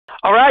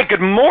All right, good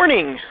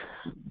morning.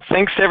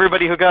 Thanks to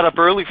everybody who got up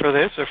early for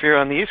this. If you're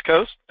on the East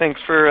Coast, thanks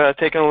for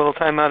taking a little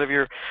time out of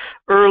your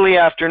early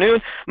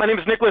afternoon. My name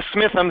is Nicholas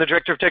Smith. I'm the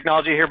Director of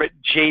Technology here at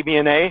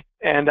JB&A,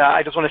 and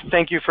I just want to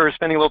thank you for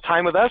spending a little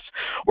time with us.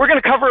 We're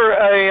going to cover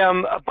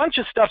a bunch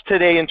of stuff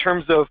today in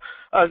terms of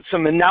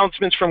some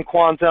announcements from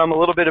Quantum, a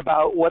little bit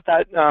about what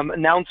that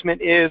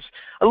announcement is,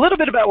 a little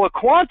bit about what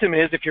Quantum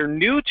is if you're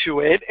new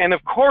to it, and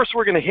of course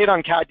we're going to hit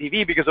on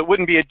CatDV because it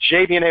wouldn't be a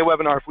JB&A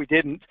webinar if we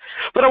didn't.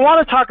 But I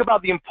want to talk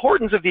about the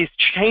importance of these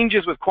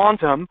changes with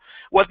Quantum,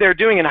 what they're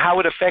doing and how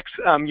it affects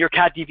your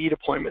CatDV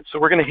deployment. So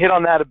we're going to hit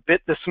on that a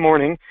bit this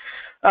morning.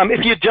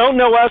 If you don't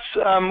know us,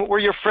 we're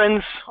your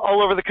friends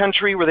all over the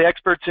country. We're the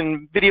experts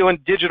in video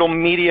and digital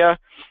media.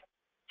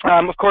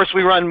 Of course,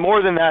 we run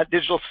more than that: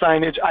 digital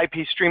signage,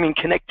 IP streaming,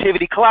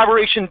 connectivity,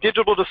 collaboration,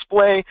 digital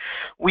display.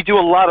 We do a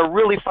lot of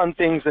really fun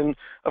things, and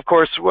of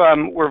course,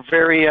 we're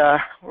very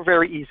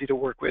easy to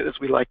work with, as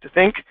we like to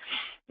think.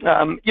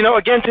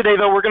 Again, today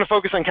though, we're going to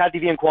focus on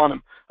CatDV and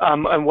Quantum,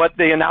 and what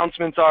the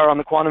announcements are on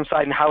the Quantum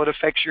side and how it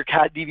affects your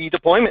CatDV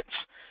deployments.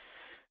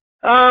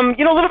 A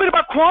little bit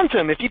about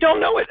Quantum. If you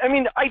don't know it, I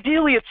mean,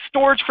 ideally, it's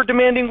storage for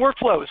demanding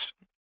workflows.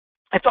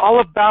 It's all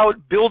about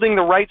building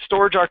the right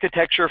storage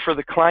architecture for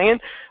the client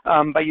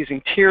by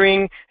using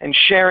tiering and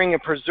sharing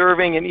and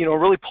preserving and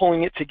really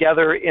pulling it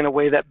together in a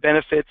way that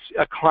benefits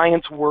a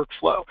client's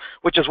workflow,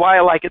 which is why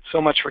I like it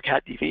so much for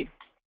CatDV.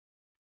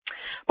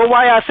 But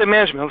why asset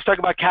management? Let's talk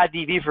about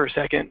CatDV for a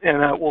second,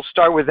 and we'll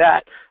start with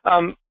that.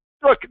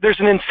 Look, there's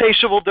an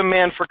insatiable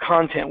demand for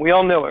content. We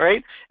all know it,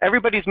 right?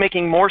 Everybody's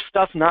making more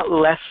stuff, not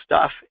less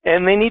stuff,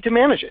 and they need to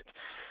manage it.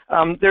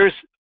 There's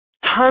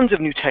tons of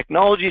new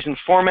technologies and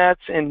formats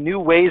and new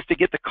ways to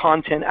get the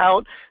content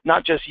out,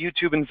 not just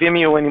YouTube and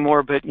Vimeo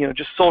anymore, but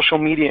just social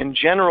media in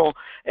general.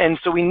 And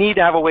so we need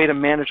to have a way to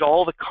manage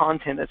all the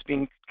content that's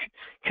being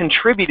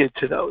contributed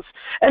to those.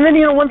 And then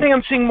one thing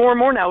I'm seeing more and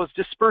more now is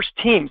dispersed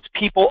teams,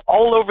 people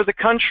all over the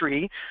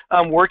country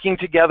working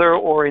together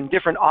or in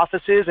different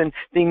offices, and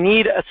they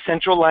need a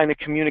central line of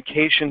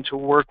communication to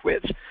work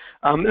with.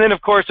 And then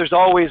of course there's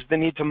always the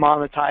need to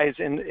monetize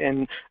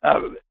and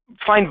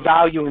find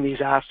value in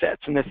these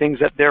assets and the things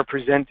that they're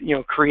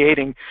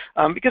creating,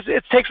 because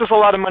it takes us a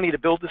lot of money to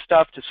build the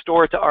stuff, to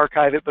store it, to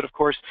archive it, but of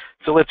course,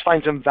 so let's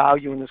find some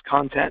value in this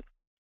content.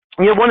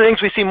 One of the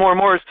things we see more and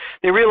more is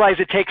they realize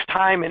it takes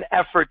time and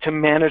effort to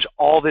manage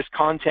all this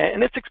content,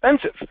 and it's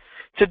expensive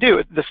to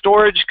do. The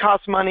storage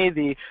costs money,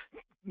 the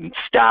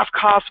staff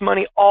costs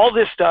money, all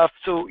this stuff.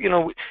 So,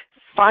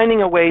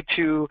 finding a way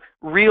to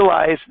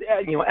realize,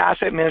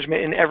 asset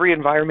management in every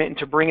environment and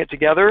to bring it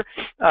together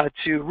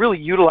to really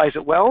utilize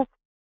it well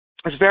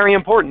is very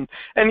important.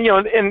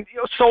 And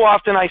so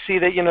often I see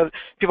that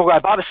people go, I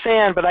bought a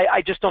SAN, but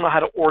I just don't know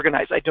how to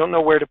organize. I don't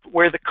know where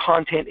the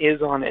content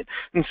is on it.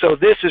 And so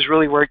this is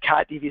really where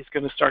CatDV is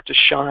going to start to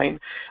shine.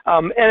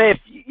 And if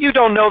you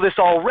don't know this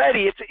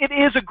already, it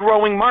is a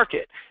growing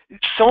market.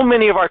 So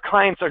many of our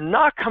clients are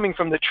not coming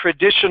from the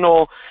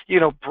traditional,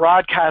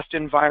 broadcast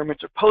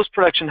environments or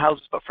post-production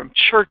houses, but from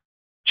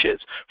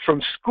churches,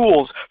 from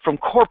schools, from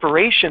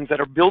corporations that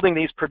are building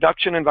these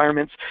production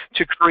environments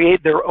to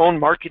create their own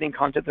marketing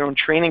content, their own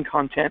training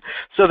content.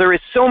 So there is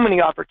so many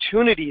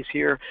opportunities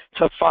here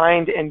to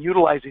find and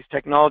utilize these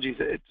technologies.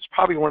 It's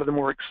probably one of the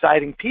more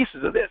exciting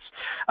pieces of this.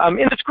 And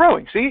it's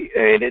growing, see?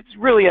 And it's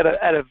really at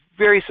a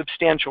very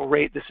substantial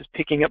rate. This is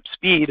picking up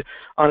speed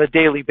on a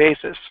daily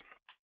basis.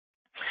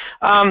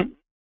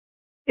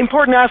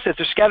 Important assets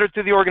are scattered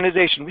through the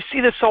organization. We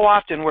see this so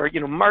often where,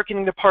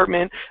 marketing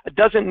department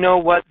doesn't know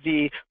what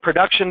the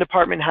production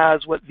department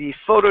has, what the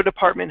photo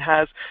department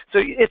has. So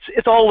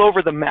it's all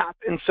over the map.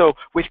 And so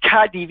with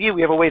CatDV,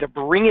 we have a way to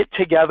bring it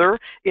together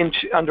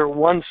under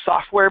one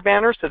software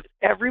banner so that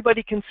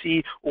everybody can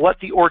see what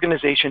the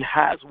organization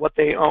has, what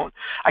they own.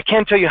 I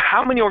can't tell you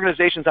how many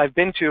organizations I've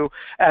been to,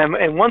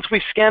 and once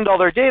we scanned all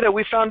their data,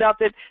 we found out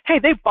that, hey,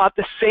 they bought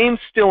the same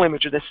still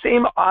image or the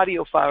same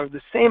audio file or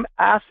the same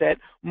asset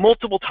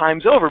multiple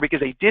times over because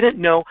they didn't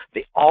know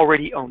they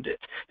already owned it.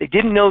 They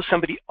didn't know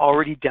somebody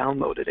already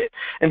downloaded it.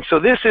 And so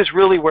this is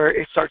really where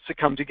it starts to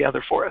come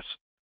together for us.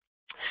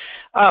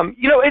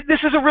 This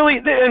is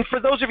and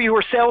for those of you who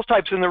are sales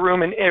types in the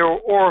room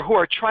or who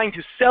are trying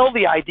to sell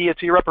the idea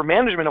to your upper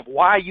management of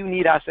why you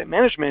need asset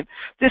management,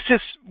 this is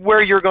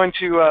where you're going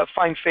to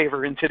find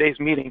favor in today's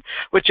meeting,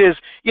 which is,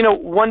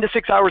 1 to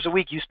 6 hours a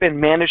week you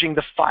spend managing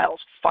the files,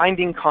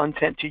 finding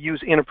content to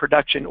use in a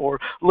production or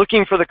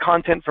looking for the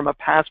content from a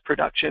past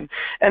production,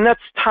 and that's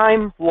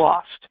time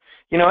lost.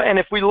 And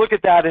if we look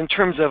at that in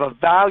terms of a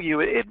value,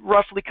 it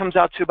roughly comes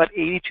out to about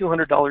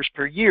 $8,200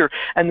 per year.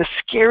 And the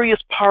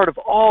scariest part of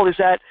all is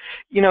that,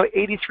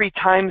 83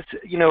 times,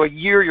 a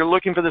year you're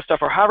looking for this stuff,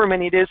 or however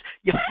many it is,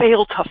 you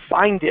fail to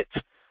find it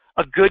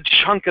a good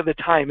chunk of the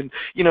time. And,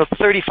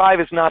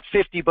 35 is not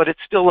 50, but it's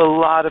still a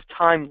lot of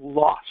time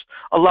lost,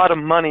 a lot of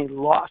money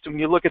lost. And when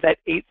you look at that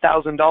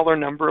 $8,000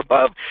 number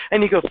above,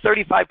 and you go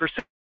 35%,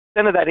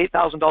 of that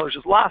 $8,000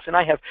 is lost, and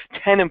I have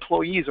 10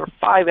 employees or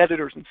 5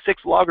 editors and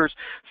 6 loggers,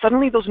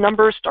 suddenly those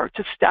numbers start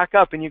to stack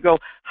up, and you go,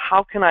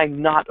 how can I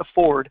not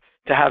afford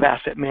to have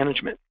asset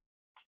management?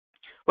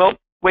 Well,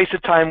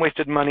 wasted time,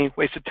 wasted money,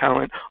 wasted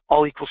talent,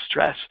 all equals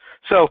stress.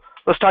 So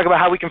let's talk about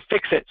how we can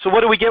fix it. So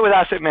what do we get with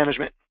asset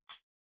management?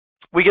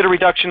 We get a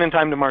reduction in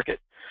time to market.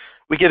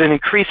 We get an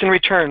increase in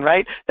return,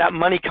 right? That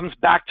money comes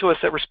back to us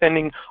that we're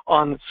spending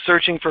on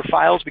searching for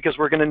files, because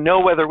we're going to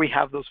know whether we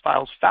have those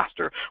files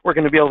faster. We're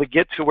going to be able to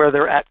get to where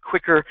they're at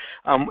quicker.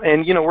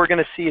 And, you know, we're going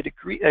to see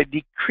a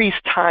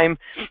decreased time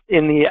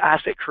in the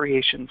asset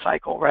creation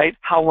cycle, right?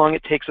 How long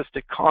it takes us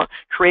to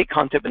create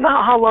content, but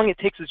not how long it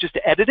takes us just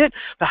to edit it,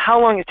 but how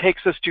long it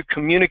takes us to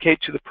communicate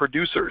to the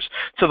producers,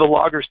 to the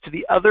loggers, to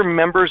the other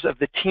members of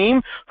the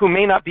team who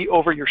may not be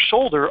over your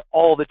shoulder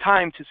all the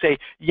time to say,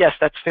 yes,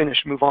 that's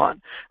finished, move on,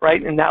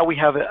 right? And now we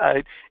have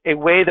a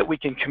way that we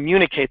can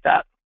communicate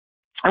that.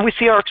 And we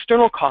see our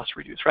external costs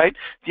reduce, right?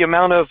 The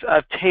amount of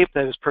tape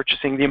that is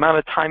purchasing, the amount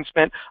of time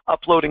spent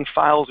uploading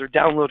files or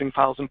downloading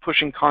files and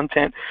pushing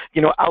content,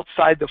 you know,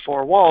 outside the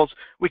four walls,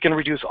 we can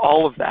reduce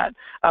all of that.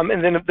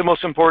 And then the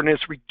most important is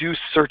reduce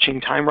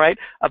searching time, right?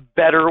 A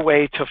better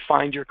way to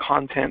find your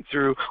content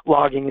through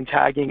logging and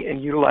tagging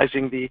and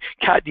utilizing the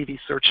CatDV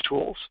search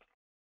tools.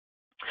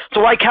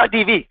 So why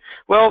CatDV?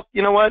 Well,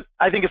 you know what?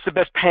 I think it's the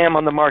best PAM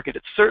on the market.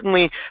 It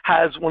certainly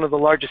has one of the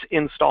largest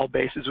install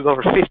bases with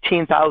over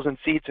 15,000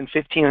 seats and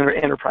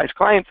 1,500 enterprise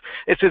clients.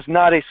 This is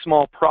not a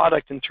small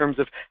product in terms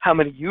of how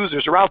many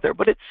users are out there,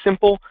 but it's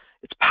simple,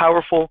 it's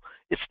powerful,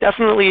 it's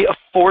definitely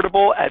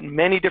affordable at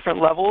many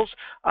different levels,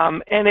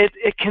 and it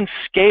can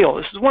scale.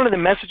 This is one of the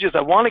messages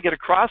I want to get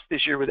across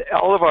this year with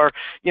all of our,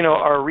 you know,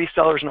 our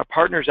resellers and our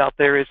partners out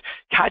there is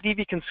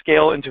CatDV can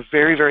scale into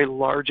very, very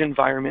large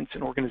environments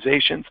and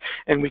organizations,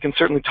 and we can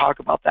certainly talk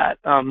about that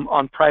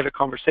on private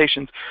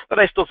conversations, but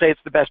I still say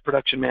it's the best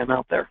production man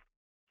out there.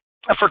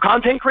 For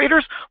content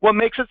creators, what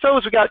makes it so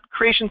is we got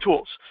creation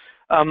tools.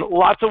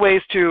 Lots of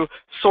ways to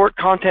sort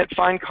content,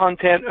 find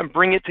content, and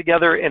bring it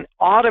together and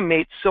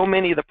automate so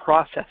many of the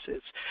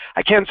processes.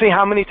 I can't say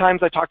how many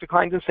times I talk to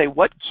clients and say,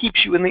 what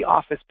keeps you in the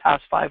office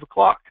past 5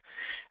 o'clock?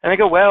 And I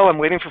go, well, I'm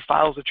waiting for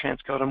files to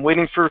transcode. I'm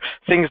waiting for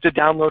things to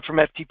download from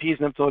FTPs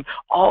and upload.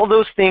 All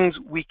those things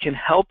we can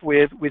help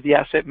with the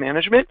asset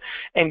management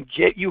and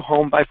get you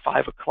home by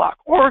 5 o'clock.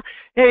 Or,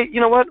 hey,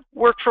 you know what?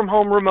 Work from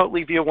home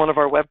remotely via one of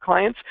our web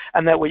clients,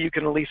 and that way you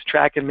can at least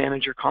track and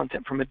manage your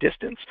content from a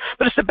distance.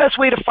 But it's the best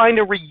way to find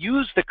and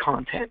reuse the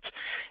content.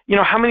 You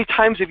know, how many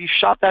times have you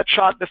shot that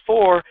shot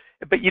before,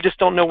 but you just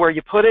don't know where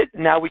you put it?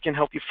 Now we can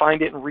help you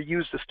find it and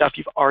reuse the stuff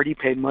you've already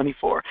paid money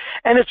for.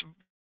 And it's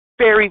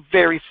very,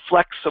 very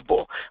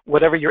flexible.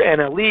 Whatever your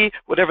NLE,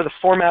 whatever the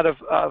format of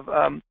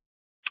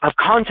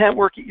content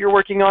you're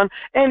working on,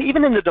 and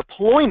even in the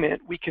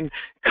deployment, we can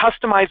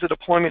customize the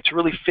deployment to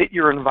really fit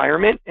your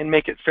environment and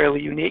make it fairly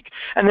unique.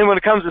 And then when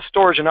it comes to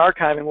storage and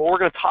archiving, well, we're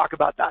going to talk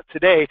about that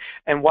today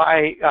and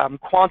why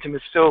Quantum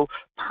is so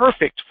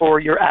perfect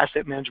for your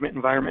asset management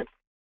environment.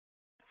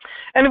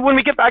 And when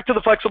we get back to the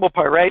flexible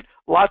part, right,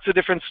 lots of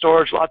different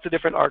storage, lots of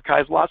different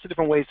archives, lots of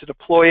different ways to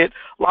deploy it,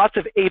 lots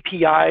of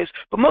APIs,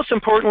 but most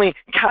importantly,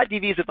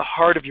 CatDV is at the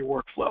heart of your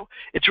workflow.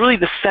 It's really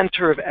the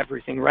center of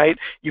everything, right?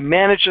 You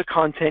manage the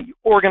content, you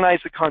organize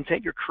the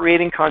content, you're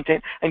creating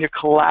content, and you're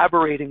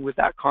collaborating with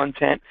that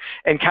content.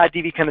 And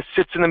CatDV kind of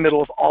sits in the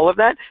middle of all of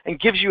that and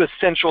gives you a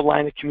central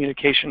line of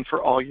communication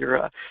for all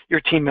your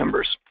team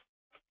members.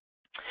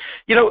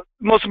 You know,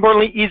 most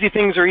importantly, easy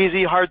things are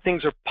easy, hard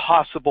things are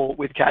possible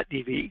with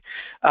CatDV.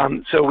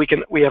 So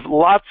we have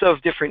lots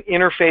of different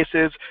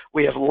interfaces,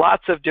 we have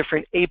lots of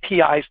different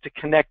APIs to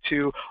connect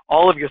to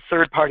all of your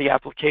third-party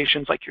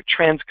applications like your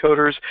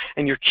transcoders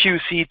and your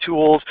QC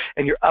tools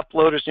and your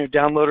uploaders and your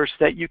downloaders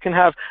so that you can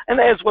have, and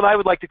that is what I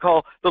would like to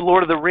call the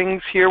Lord of the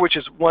Rings here, which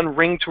is one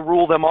ring to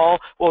rule them all.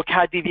 Well,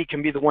 CatDV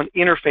can be the one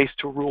interface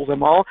to rule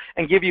them all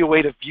and give you a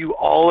way to view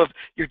all of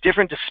your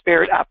different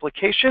disparate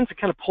applications and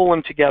kind of pull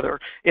them together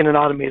in an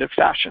automated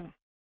fashion.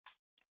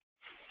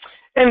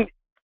 And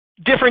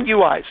different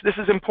UIs. This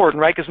is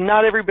important, right? Because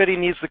not everybody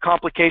needs the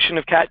complication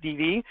of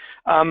CatDV. You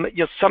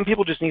know, some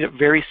people just need it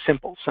very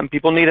simple. Some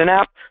people need an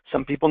app.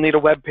 Some people need a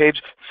web page.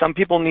 Some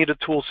people need a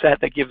tool set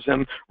that gives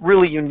them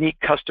really unique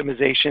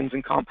customizations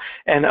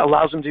and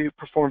allows them to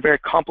perform very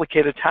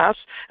complicated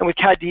tasks. And with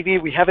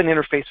CatDV, we have an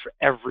interface for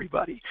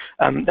everybody.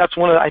 That's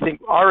one of, I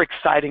think, our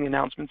exciting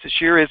announcements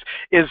this year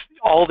is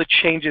all the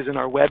changes in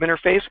our web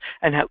interface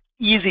and how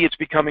easy it's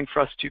becoming for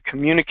us to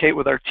communicate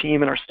with our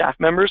team and our staff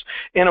members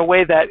in a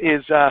way that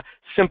is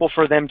simple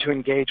for them to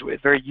engage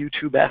with, very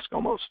YouTube-esque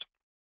almost.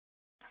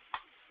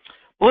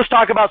 Well, let's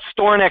talk about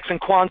StorNext and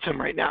Quantum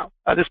right now.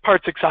 This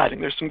part's exciting.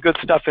 There's some good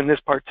stuff in this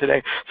part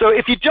today. So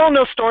if you don't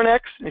know StorNext,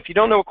 and if you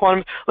don't know what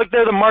Quantum, look,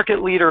 they're the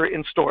market leader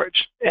in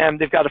storage, and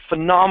they've got a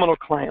phenomenal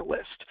client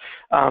list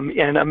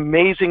and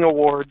amazing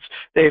awards.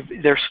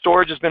 Their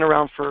storage has been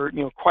around for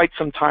quite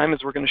some time, as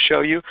we're going to show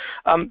you.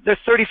 They're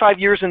 35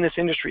 years in this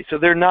industry, so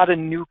they're not a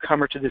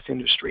newcomer to this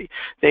industry.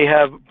 They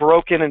have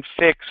broken and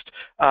fixed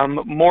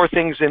more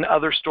things than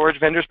other storage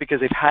vendors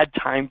because they've had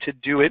time to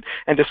do it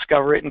and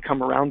discover it and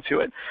come around to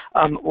it.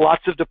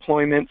 Lots of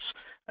deployments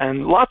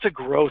and lots of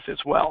growth as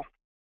well.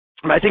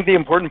 And I think the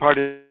important part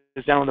is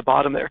down on the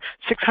bottom there.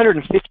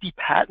 650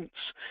 patents.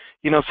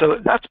 So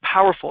that's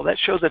powerful. That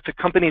shows that's a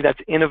company that's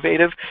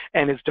innovative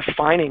and is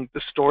defining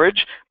the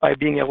storage by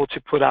being able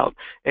to put out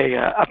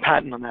a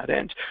patent on that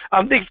end.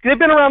 They've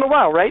been around a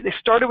while, right? They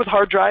started with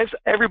hard drives.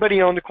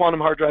 Everybody owned a quantum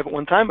hard drive at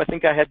one time. I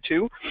think I had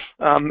two.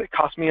 It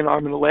cost me an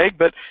arm and a leg,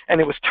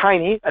 and it was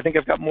tiny. I think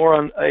I've got more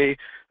on a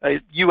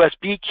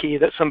USB key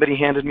that somebody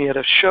handed me at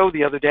a show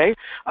the other day.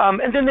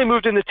 And then they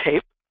moved into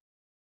tape.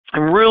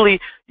 And really,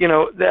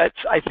 that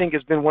I think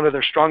has been one of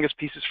their strongest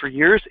pieces for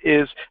years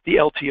is the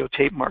LTO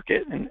tape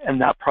market and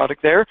that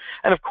product there.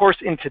 And of course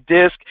into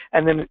disk,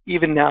 and then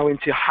even now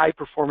into high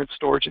performance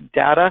storage and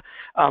data.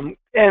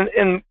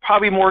 And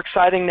probably more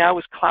exciting now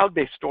is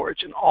cloud-based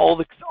storage and all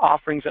the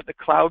offerings that the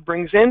cloud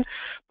brings in.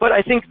 But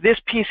I think this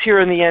piece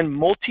here in the end,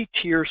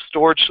 multi-tier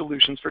storage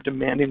solutions for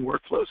demanding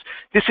workflows.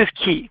 This is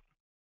key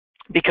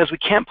because we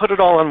can't put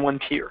it all on one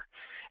tier.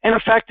 And in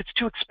fact, it's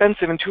too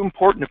expensive and too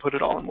important to put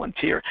it all in one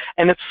tier.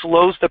 And it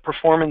slows the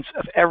performance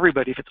of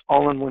everybody if it's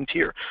all in one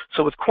tier.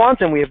 So with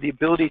Quantum, we have the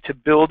ability to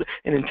build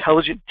an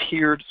intelligent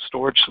tiered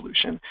storage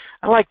solution.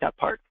 I like that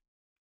part.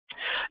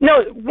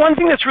 Now, one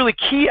thing that's really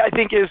key, I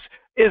think,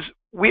 is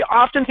we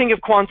often think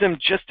of Quantum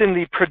just in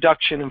the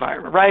production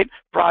environment, right?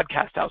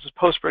 Broadcast houses,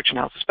 post-production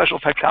houses, special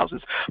effects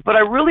houses. But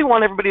I really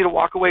want everybody to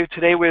walk away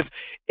today with,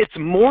 it's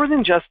more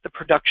than just the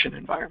production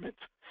environment.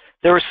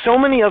 There are so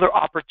many other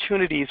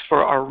opportunities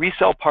for our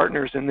resale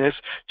partners in this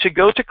to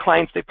go to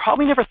clients they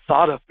probably never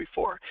thought of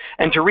before,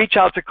 and to reach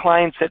out to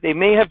clients that they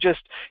may have just,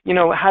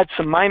 had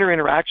some minor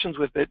interactions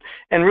with it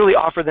and really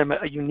offer them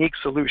a unique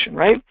solution,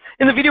 right?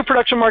 In the video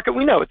production market,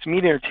 we know it's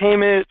media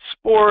entertainment, it's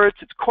sports,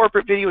 it's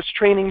corporate video, it's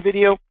training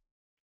video.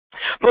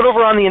 But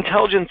over on the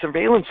intelligence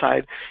surveillance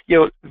side,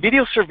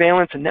 video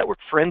surveillance and network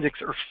forensics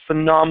are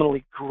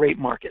phenomenally great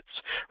markets,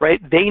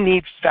 right? They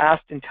need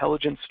fast,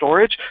 intelligent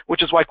storage,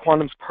 which is why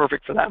Quantum's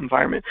perfect for that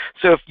environment.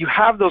 So if you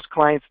have those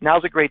clients,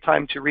 now's a great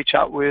time to reach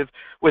out with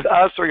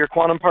us or your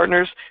Quantum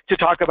partners to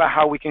talk about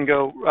how we can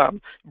go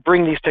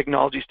bring these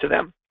technologies to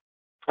them.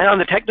 And on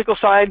the technical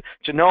side,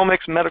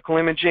 genomics, medical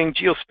imaging,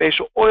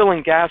 geospatial, oil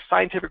and gas,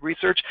 scientific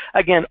research,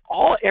 again,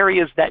 all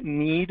areas that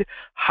need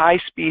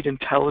high-speed,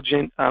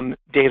 intelligent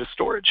data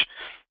storage.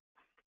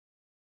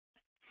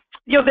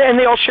 And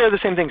they all share the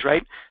same things,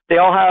 right? They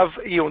all have,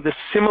 the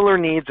similar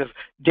needs of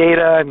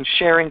data and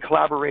sharing,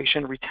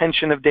 collaboration,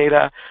 retention of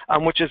data,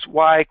 which is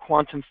why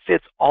Quantum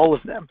fits all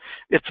of them.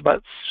 It's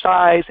about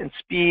size and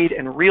speed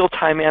and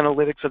real-time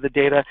analytics of the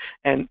data,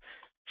 and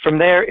from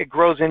there, it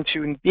grows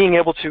into being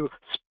able to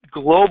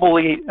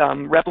globally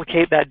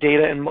replicate that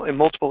data in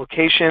multiple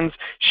locations,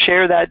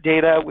 share that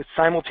data with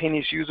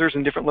simultaneous users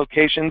in different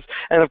locations,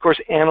 and of course,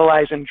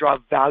 analyze and draw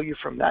value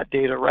from that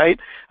data, right?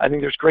 I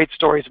think there's great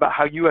stories about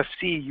how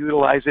UFC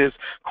utilizes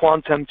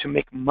Quantum to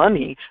make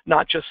money,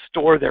 not just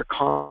store their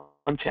content.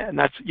 And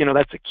that's,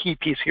 that's a key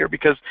piece here,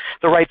 because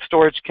the right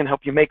storage can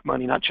help you make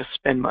money, not just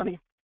spend money.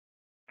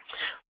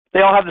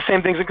 They all have the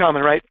same things in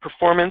common, right?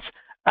 Performance,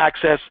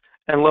 access,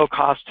 and low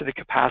cost to the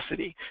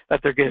capacity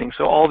that they're getting.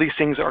 So all these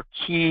things are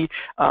key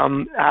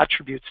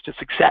attributes to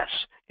success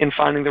in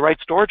finding the right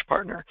storage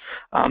partner.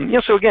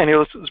 So again,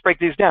 let's break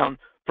these down.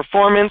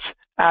 Performance,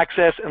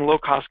 access, and low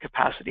cost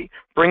capacity.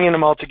 Bringing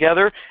them all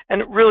together,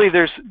 and really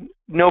there's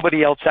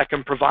nobody else that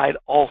can provide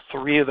all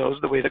three of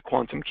those the way that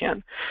Quantum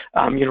can.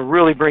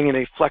 Really bringing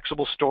a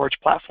flexible storage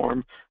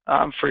platform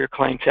for your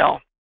clientele.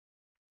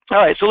 All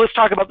right, so let's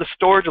talk about the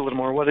storage a little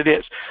more, what it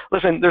is.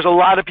 Listen, there's a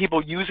lot of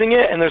people using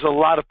it, and there's a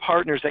lot of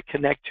partners that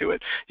connect to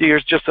it.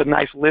 Here's just a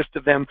nice list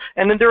of them.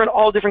 And then they're in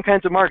all different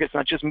kinds of markets,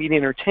 not just media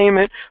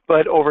entertainment,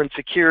 but over in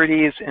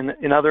securities and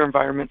in other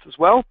environments as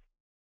well.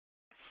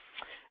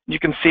 You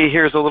can see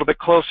here's a little bit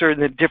closer in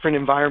the different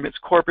environments: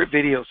 corporate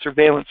video,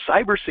 surveillance,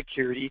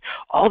 cybersecurity.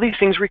 All these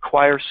things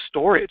require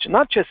storage,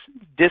 not just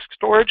disk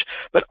storage,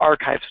 but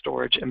archive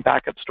storage and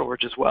backup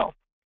storage as well.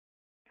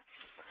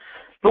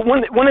 But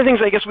one of the things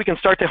I guess we can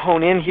start to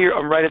hone in here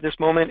right at this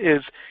moment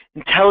is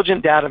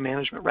intelligent data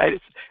management, right?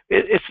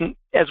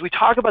 As we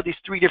talk about these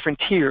three different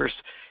tiers,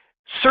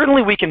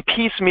 certainly we can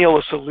piecemeal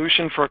a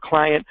solution for a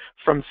client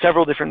from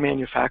several different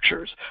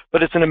manufacturers,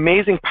 but it's an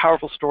amazing,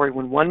 powerful story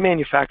when one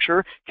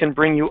manufacturer can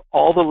bring you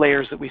all the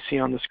layers that we see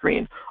on the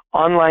screen: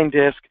 online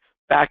disk,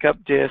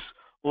 backup disk,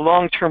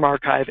 long-term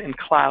archive, and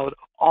cloud,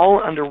 all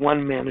under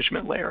one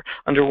management layer,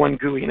 under one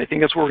GUI. And I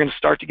think that's what we're going to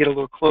start to get a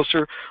little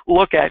closer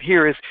look at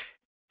here, is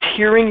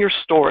tiering your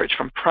storage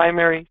from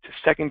primary to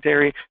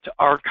secondary to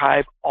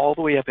archive all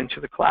the way up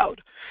into the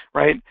cloud,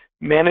 right?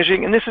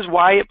 Managing, and this is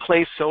why it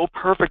plays so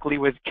perfectly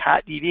with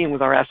CatDV and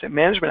with our asset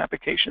management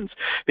applications,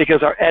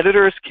 because our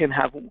editors can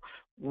have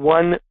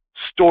one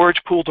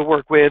storage pool to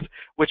work with,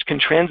 which can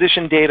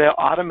transition data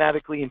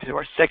automatically into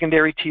our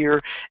secondary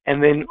tier,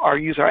 and then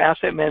use our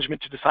asset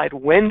management to decide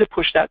when to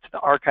push that to the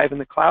archive in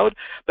the cloud.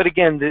 But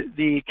again,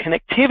 the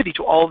connectivity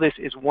to all of this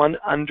is one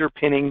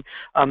underpinning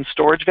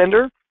storage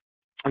vendor.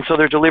 And so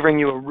they're delivering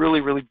you a really,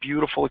 really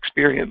beautiful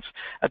experience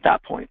at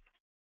that point.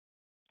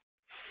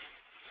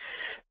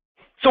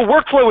 So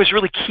workflow is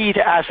really key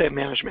to asset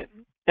management.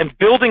 And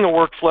building a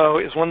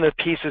workflow is one of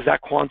the pieces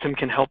that Quantum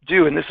can help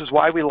do, and this is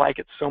why we like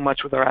it so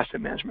much with our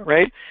asset management,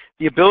 right?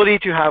 The ability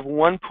to have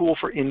one pool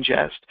for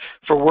ingest,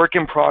 for work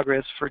in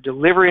progress, for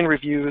delivery and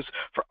reviews,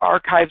 for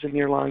archives and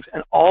nearlongs,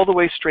 and all the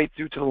way straight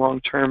through to the long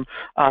term,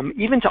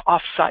 even to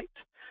offsite.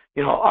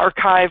 You know,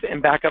 archive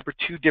and backup are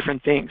two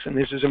different things, and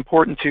this is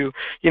important to,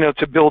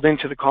 to build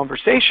into the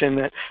conversation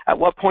that at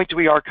what point do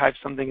we archive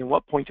something and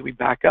what point do we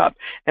back up?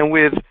 And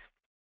with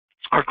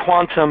our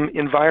Quantum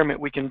environment,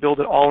 we can build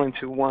it all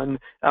into one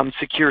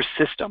secure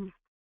system.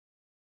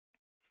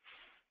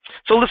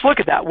 So let's look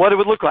at that, what it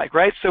would look like,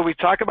 right? So we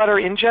talk about our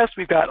ingest.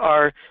 We've got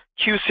our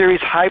Q-series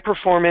high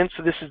performance.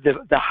 So this is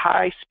the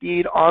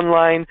high-speed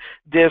online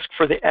disk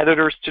for the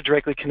editors to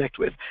directly connect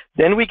with.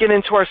 Then we get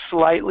into our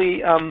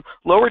slightly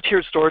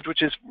lower-tiered storage,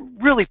 which is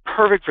really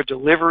perfect for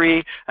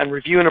delivery and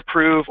review and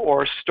approve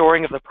or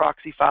storing of the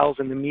proxy files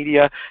in the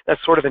media.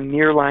 That's sort of a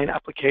nearline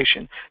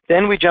application.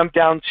 Then we jump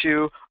down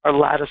to our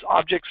Lattice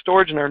object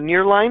storage and our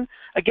nearline.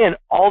 Again,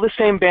 all the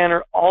same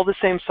banner, all the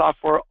same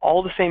software,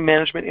 all the same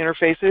management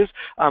interfaces.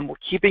 We're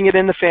keeping it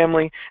in the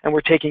family, and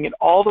we're taking it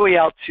all the way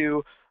out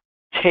to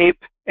tape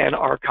and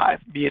archive,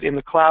 be it in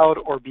the cloud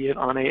or be it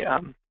on a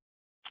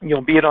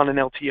be it on an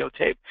LTO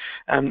tape.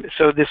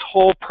 So this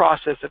whole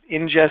process of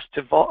ingest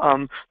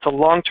to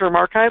long-term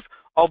archive,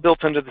 all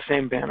built under the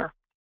same banner.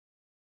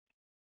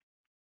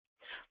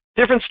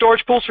 Different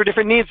storage pools for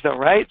different needs though,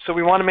 right? So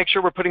we want to make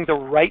sure we're putting the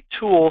right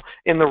tool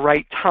in the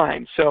right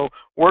time. So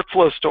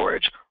workflow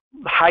storage,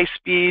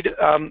 high-speed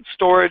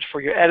storage for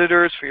your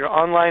editors, for your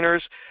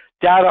onliners,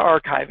 data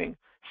archiving,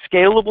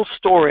 scalable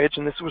storage,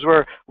 and this was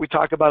where we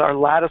talk about our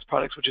Lattice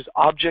products, which is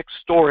object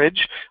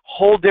storage,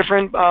 whole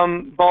different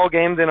ball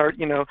game than our,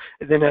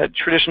 than a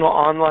traditional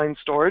online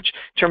storage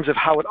in terms of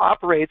how it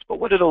operates. But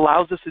what it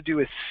allows us to do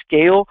is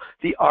scale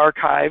the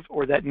archive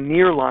or that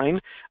nearline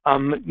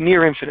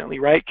near infinitely,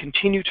 right?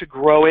 Continue to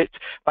grow it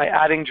by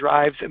adding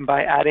drives and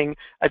by adding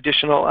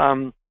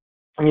additional,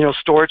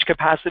 storage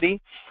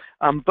capacity.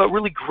 But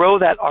really grow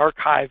that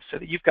archive so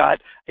that you've got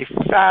a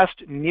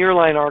fast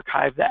nearline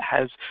archive that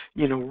has,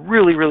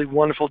 really, really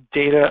wonderful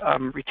data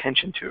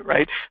retention to it,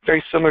 right?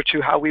 Very similar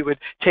to how we would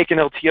take an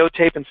LTO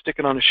tape and stick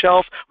it on a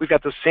shelf. We've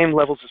got those same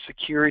levels of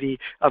security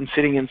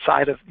sitting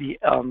inside of the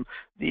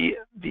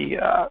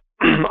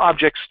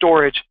object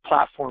storage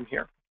platform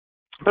here.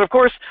 But of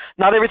course,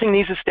 not everything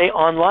needs to stay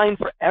online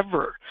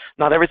forever.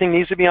 Not everything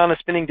needs to be on a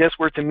spinning disk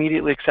where it's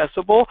immediately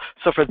accessible.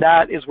 So for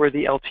that is where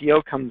the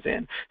LTO comes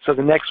in. So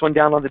the next one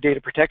down on the data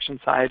protection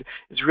side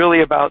is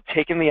really about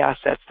taking the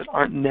assets that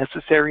aren't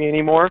necessary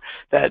anymore,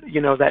 that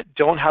that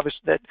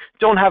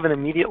don't have an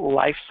immediate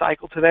life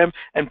cycle to them,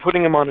 and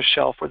putting them on a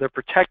shelf where they're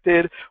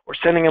protected, or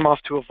sending them off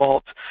to a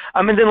vault.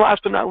 And then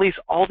last but not least,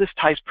 all this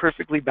ties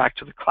perfectly back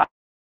to the cloud.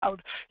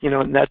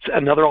 And that's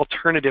another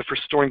alternative for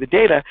storing the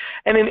data.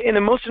 And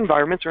in most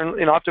environments, or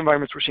in opt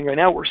environments we're seeing right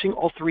now, we're seeing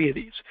all three of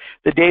these.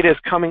 The data is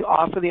coming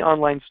off of the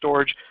online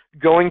storage,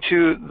 going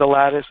to the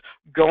Lattice,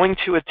 going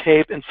to a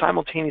tape, and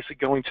simultaneously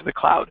going to the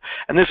cloud.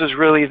 And this is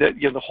really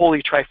the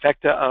holy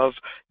trifecta of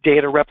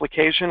data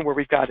replication, where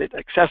we've got it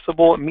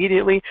accessible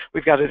immediately,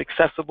 we've got it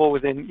accessible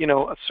within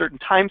a certain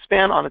time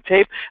span on a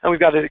tape, and we've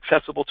got it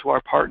accessible to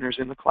our partners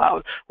in the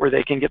cloud, where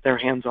they can get their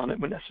hands on it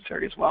when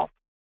necessary as well.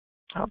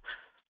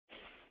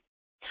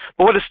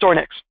 But what is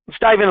StorNext? Let's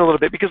dive in a little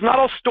bit, because not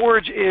all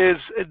storage is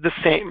the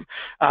same.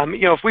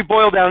 If we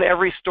boil down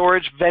every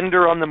storage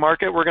vendor on the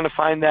market, we're going to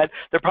find that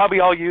they're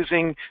probably all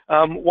using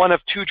one of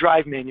two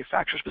drive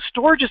manufacturers. But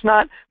storage is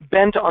not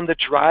bent on the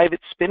drive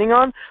it's spinning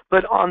on,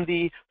 but on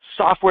the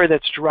software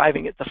that's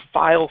driving it, the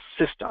file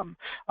system.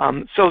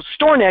 So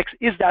StorNext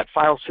is that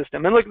file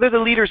system. And look, they're the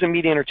leaders in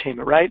media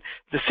entertainment, right?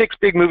 The 6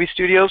 big movie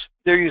studios,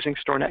 they're using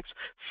StorNext.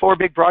 4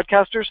 big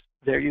broadcasters,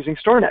 they're using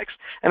StorNext.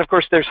 And of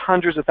course, there's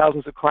hundreds of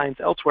thousands of clients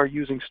elsewhere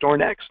using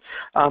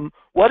StorNext.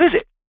 What is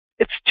it?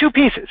 It's 2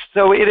 pieces.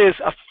 So it is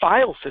a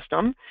file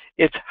system.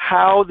 It's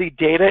how the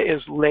data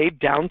is laid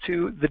down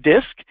to the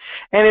disk.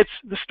 And it's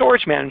the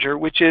storage manager,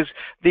 which is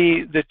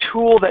the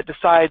tool that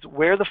decides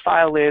where the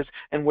file is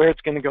and where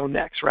it's going to go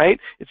next, right?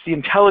 It's the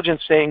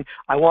intelligence saying,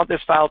 I want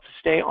this file to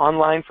stay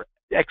online for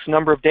X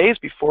number of days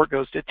before it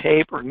goes to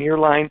tape or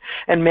nearline,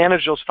 and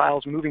manage those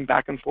files moving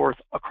back and forth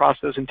across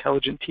those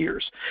intelligent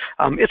tiers.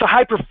 It's a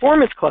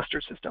high-performance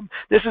cluster system.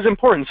 This is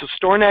important. So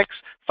StorNext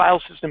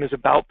file system is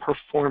about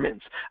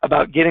performance,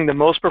 about getting the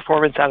most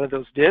performance out of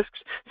those disks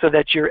so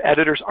that your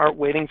editors aren't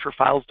waiting for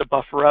files to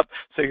buffer up,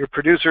 so your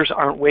producers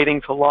aren't waiting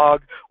to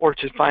log or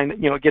to find,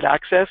 get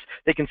access.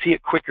 They can see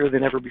it quicker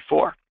than ever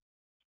before.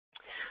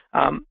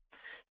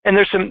 And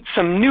there's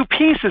some new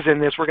pieces in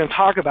this we're going to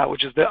talk about,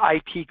 which is the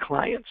IP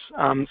clients.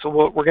 So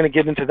we're going to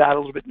get into that a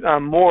little bit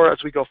more as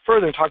we go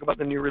further and talk about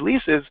the new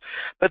releases.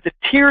 But the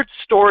tiered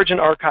storage and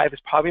archive is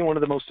probably one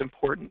of the most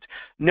important.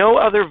 No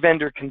other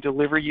vendor can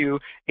deliver you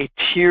a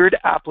tiered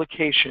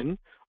application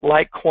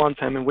like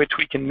Quantum, in which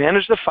we can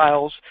manage the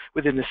files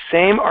within the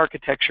same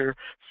architecture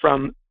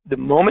from the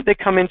moment they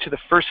come into the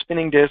first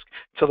spinning disk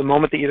till the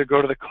moment they either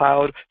go to the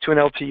cloud, to an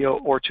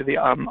LTO, or to the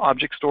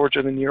object storage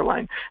or the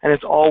nearline. And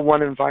it's all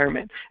one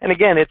environment. And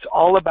again, it's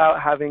all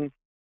about having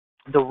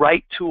the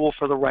right tool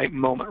for the right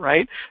moment,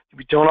 right?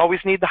 We don't always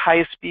need the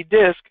highest speed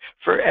disk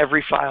for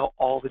every file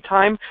all the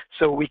time,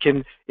 so we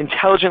can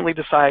intelligently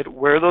decide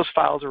where those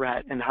files are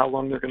at and how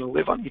long they're going to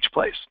live on each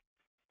place.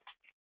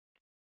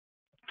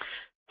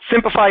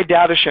 Simplified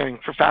data sharing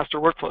for faster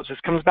workflows. This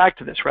comes back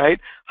to this, right?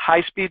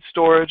 High speed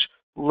storage,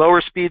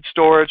 lower speed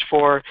storage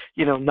for,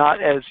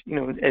 not as,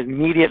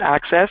 immediate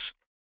access.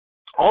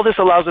 All this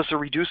allows us to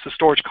reduce the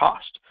storage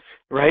cost,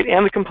 right?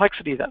 And the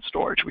complexity of that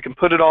storage. We can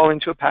put it all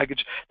into a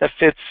package that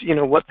fits,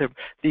 what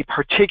the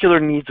particular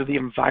needs of the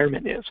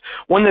environment is.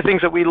 One of the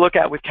things that we look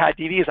at with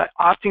CatDV is I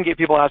often get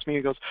people ask me,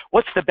 who goes,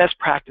 what's the best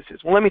practices?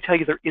 Well, let me tell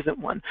you, there isn't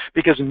one,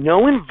 because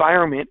no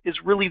environment is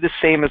really the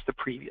same as the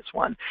previous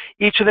one.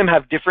 Each of them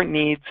have different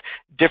needs,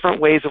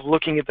 different ways of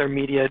looking at their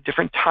media,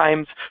 different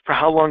times for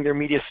how long their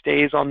media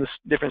stays on the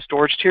different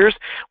storage tiers.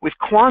 With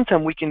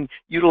Quantum, we can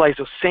utilize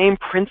those same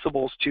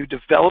principles to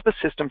develop a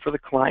system for the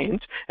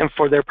client and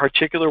for their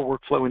particular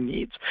workflow and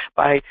needs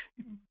by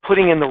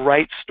putting in the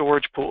right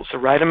storage pools, the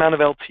right amount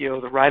of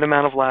LTO, the right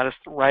amount of lattice,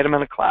 the right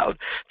amount of cloud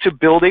to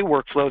build a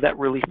workflow that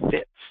really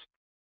fits.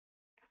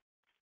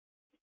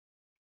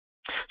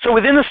 So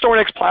within the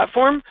StorNext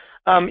platform,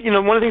 one of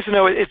the things to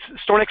know, it's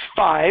StorNext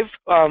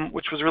 5,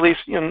 which was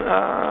released in,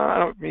 I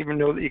don't even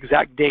know the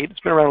exact date. It's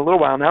been around a little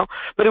while now,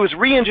 but it was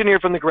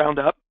re-engineered from the ground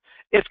up.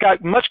 It's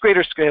got much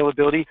greater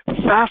scalability,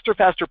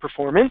 faster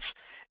performance.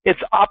 It's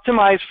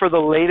optimized for the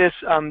latest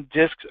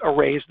disk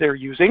arrays they're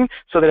using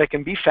so that it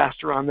can be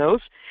faster on those.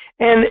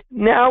 And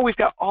now we've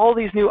got all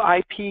these new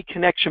IP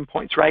connection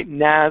points, right?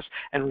 NAS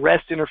and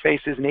REST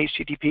interfaces and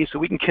HTTP, so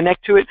we can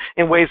connect to it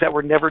in ways that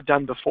were never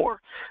done before.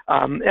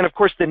 And of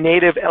course, the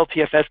native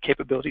LTFS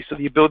capability, so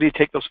the ability to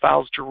take those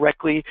files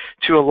directly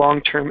to a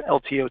long-term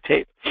LTO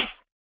tape.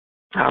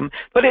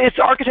 But it's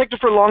architected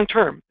for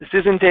long-term. This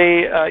isn't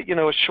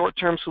a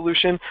short-term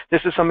solution.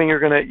 This is something you're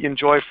going to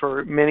enjoy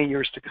for many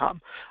years to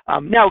come.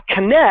 Now,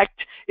 Connect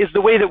is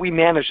the way that we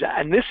manage that,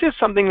 and this is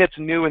something that's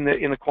new in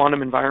the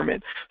quantum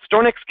environment.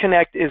 StorNext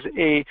Connect is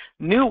a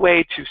new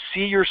way to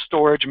see your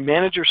storage,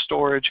 manage your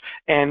storage,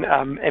 and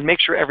make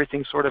sure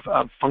everything's sort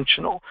of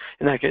functional.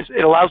 In that case,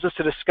 it allows us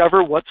to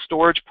discover what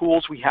storage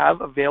pools we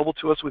have available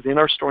to us within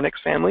our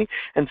StorNext family,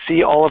 and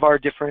see all of our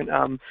different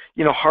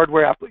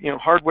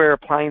hardware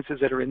appliances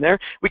that are in there.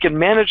 We can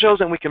manage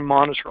those and we can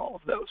monitor all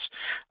of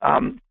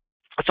those.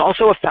 It's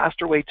also a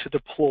faster way to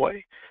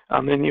deploy.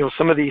 And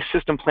some of the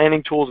system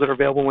planning tools that are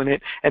available in it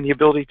and the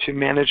ability to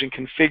manage and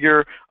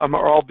configure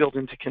are all built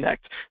into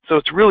Connect. So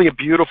it's really a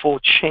beautiful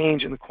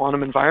change in the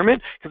quantum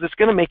environment because it's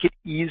going to make it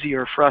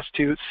easier for us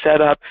to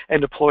set up and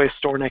deploy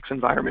a StorNext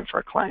environment for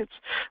our clients,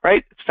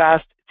 right? It's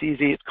fast, it's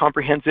easy, it's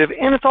comprehensive,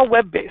 and it's all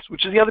web-based,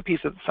 which is the other piece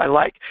of this I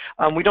like.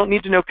 We don't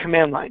need to know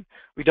command line.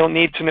 We don't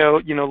need to know,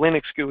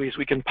 Linux GUIs.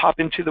 We can pop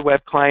into the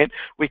web client.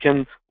 We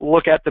can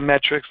look at the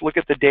metrics, look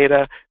at the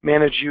data,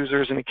 manage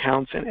users and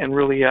accounts, and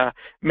really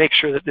make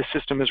sure that the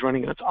system is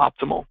running and it's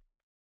optimal.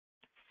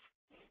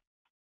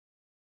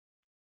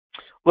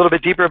 A little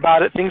bit deeper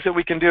about it, things that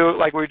we can do,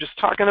 like we were just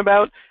talking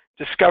about,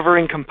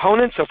 discovering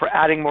components. So for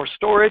adding more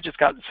storage, it's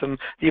got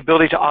the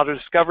ability to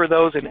auto-discover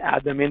those and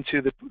add them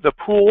into the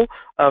pool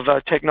of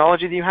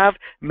technology that you have.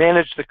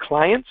 Manage the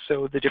clients,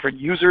 so the different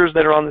users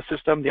that are on the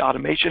system, the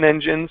automation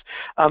engines.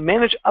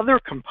 Manage other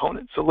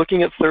components, so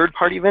looking at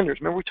third-party vendors.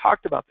 Remember we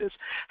talked about this,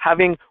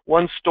 having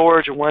one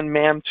storage or one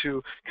MAM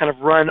to kind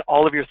of run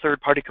all of your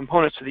third-party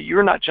components so that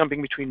you're not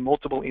jumping between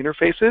multiple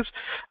interfaces.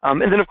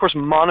 And then of course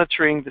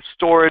monitoring the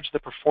storage, the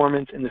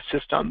performance, and the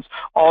systems.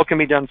 All can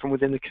be done from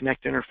within the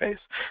Connect interface.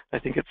 I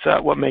think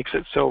it's what makes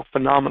it so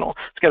phenomenal.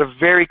 It's got a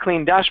very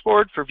clean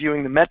dashboard for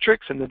viewing the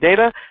metrics and the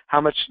data,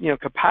 how much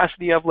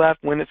capacity you have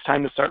left, when it's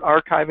time to start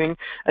archiving,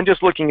 and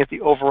just looking at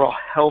the overall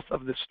health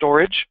of the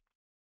storage.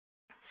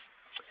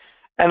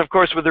 And of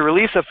course, with the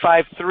release of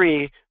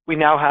 5.3, we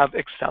now have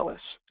Xcellis.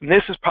 And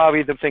this is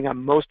probably the thing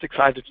I'm most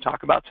excited to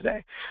talk about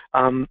today.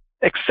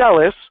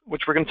 Xcellis,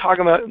 which we're going to talk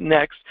about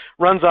next,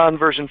 runs on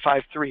version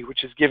 5.3,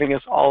 which is giving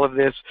us all of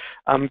this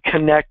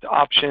Connect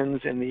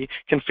options and the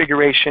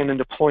configuration and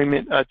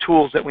deployment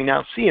tools that we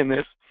now see in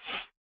this.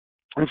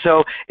 And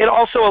so it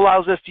also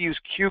allows us to use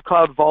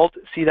QCloud Vault,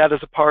 see that as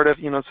a part of,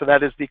 so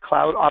that is the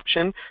cloud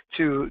option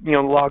to,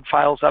 log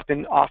files up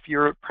and off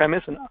your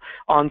premise and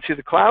onto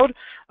the cloud.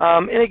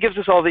 And it gives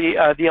us all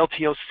the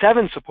LTO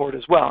 7 support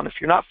as well. And if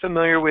you're not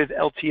familiar with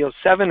LTO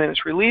 7 and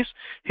its release,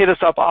 hit us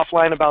up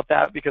offline about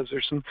that because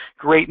there's some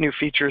great new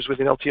features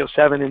within LTO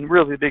 7. And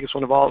really the biggest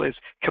one of all is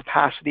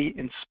capacity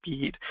and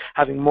speed,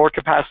 having more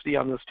capacity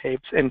on those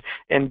tapes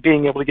and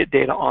being able to get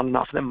data on and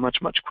off them much,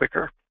 much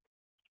quicker.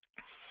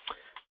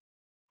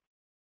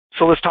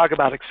 So let's talk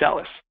about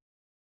Xcellis.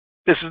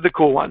 This is the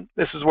cool one.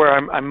 This is where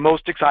I'm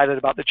most excited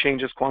about the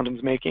changes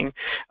Quantum's making.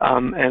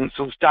 And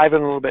so let's dive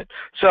in a little bit.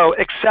 So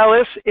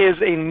Xcellis is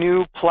a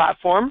new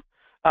platform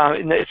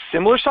And it's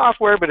similar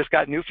software, but it's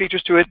got new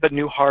features to it, but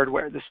new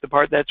hardware. This is the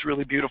part that's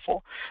really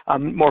beautiful,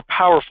 more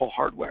powerful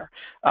hardware.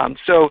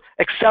 So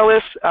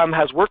Xcellis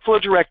has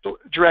Workflow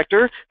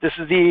Director. This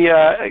is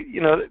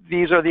the,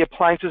 these are the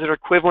appliances that are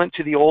equivalent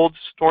to the old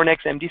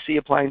StorNext MDC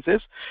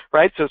appliances,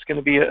 right? So it's going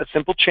to be a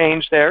simple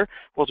change there.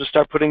 We'll just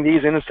start putting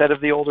these in instead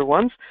of the older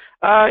ones.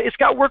 It's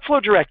got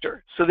Workflow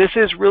Director. So this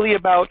is really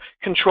about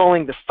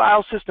controlling the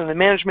file system, the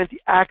management,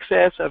 the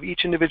access of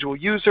each individual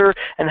user,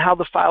 and how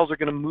the files are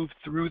going to move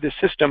through the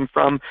system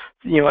from,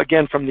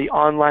 again, from the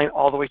online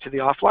all the way to the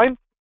offline.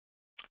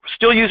 We're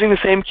still using the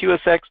same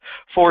QSX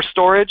for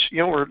storage.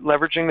 We're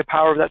leveraging the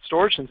power of that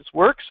storage since it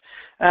works.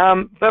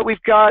 But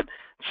we've got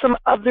some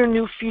other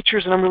new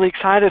features that I'm really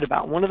excited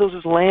about. One of those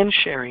is LAN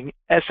sharing,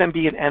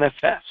 SMB, and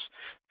NFS.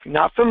 If you're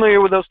not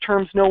familiar with those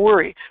terms, no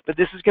worry. But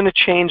this is going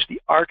to change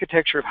the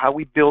architecture of how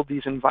we build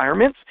these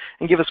environments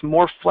and give us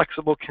more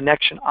flexible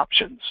connection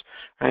options.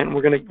 Right? And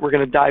we're going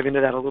to dive into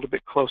that a little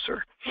bit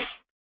closer.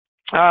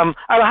 At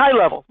a high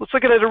level, let's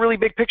look at it at a really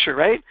big picture,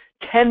 right?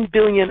 10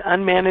 billion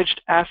unmanaged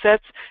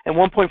assets and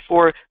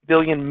 1.4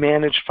 billion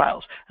managed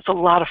files. That's a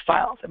lot of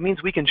files. That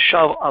means we can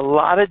shove a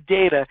lot of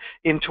data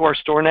into our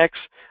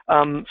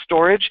StorNext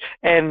storage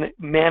and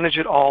manage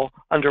it all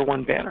under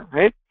one banner,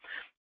 right?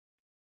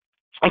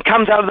 It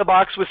comes out of the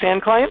box with SAN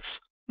clients.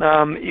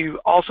 You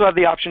also have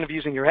the option of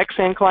using your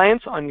XSAN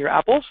clients on your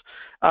Apples.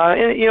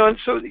 And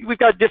so we've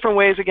got different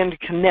ways, again, to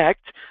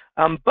connect,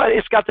 but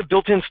it's got the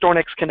built-in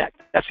StorNext Connect.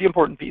 That's the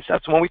important piece.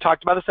 That's the one we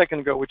talked about a second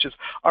ago, which is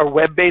our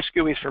web-based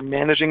GUIs for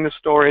managing the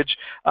storage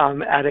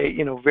at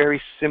a very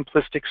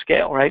simplistic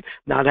scale, right?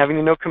 Not having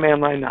to know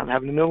command line, not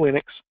having to know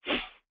Linux.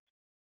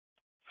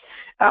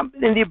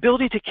 And the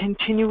ability to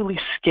continually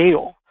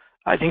scale.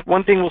 I think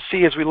one thing we'll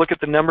see as we look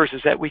at the numbers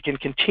is that we can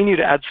continue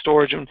to add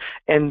storage,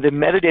 and the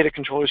metadata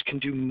controllers can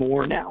do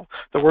more now.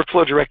 The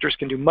workflow directors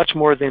can do much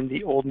more than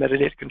the old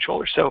metadata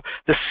controllers. So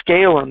the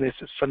scale on this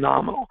is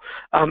phenomenal.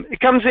 It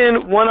comes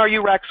in 1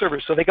 RU rack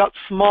servers, so they got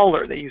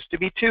smaller. They used to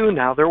be 2,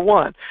 now they're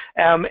 1.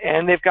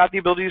 And they've got the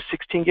ability to use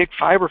 16 gig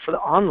fiber for the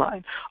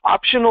online.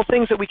 Optional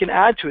things that we can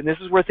add to it, and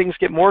this is where things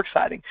get more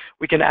exciting.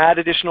 We can add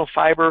additional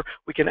fiber.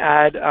 We can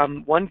add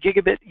 1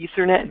 gigabit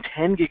Ethernet and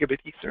 10 gigabit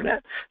Ethernet.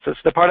 So it's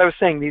the part I was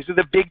saying. These are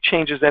the big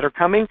changes that are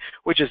coming,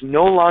 which is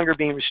no longer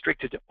being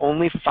restricted to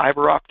only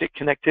fiber optic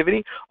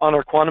connectivity on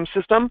our Quantum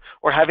system,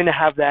 or having to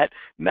have that,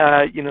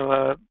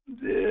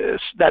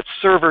 that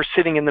server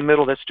sitting in the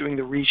middle that's doing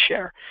the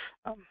reshare.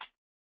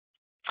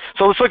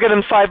 So let's look at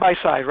them side by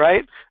side,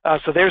 right?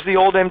 So there's the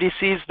old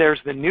MDCs, there's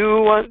the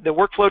new one, the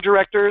workflow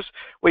directors.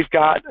 We've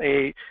got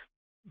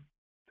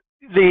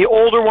the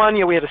older one,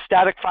 we had a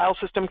static file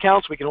system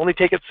count, so we can only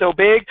take it so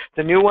big.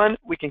 The new one,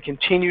 we can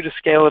continue to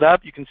scale it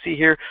up. You can see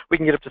here, we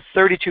can get up to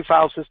 32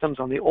 file systems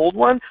on the old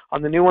one.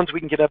 On the new ones, we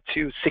can get up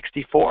to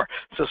 64.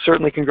 So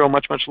certainly can grow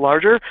much, much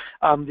larger.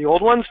 The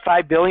old ones,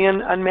 5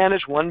 billion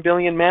unmanaged, 1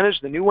 billion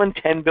managed. The new one,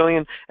 10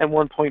 billion and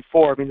 1.4.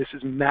 I mean, this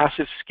is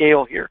massive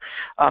scale here.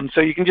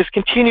 So you can just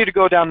continue to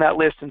go down that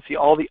list and see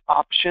all the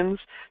options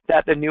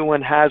that the new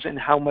one has and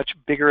how much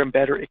bigger and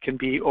better it can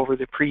be over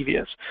the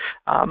previous.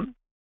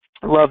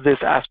 Love this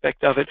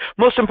aspect of it.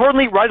 Most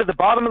importantly, right at the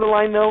bottom of the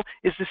line, though,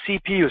 is the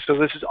CPU. So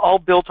this is all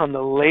built on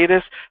the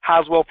latest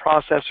Haswell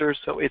processors,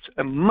 so it's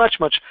a much,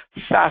 much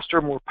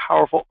faster, more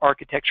powerful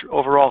architecture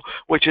overall,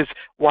 which is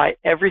why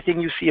everything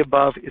you see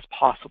above is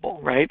possible,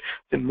 right?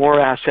 The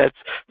more assets,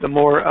 the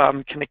more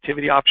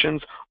connectivity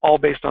options, all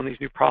based on these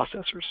new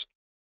processors.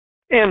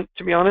 And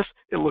to be honest,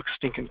 it looks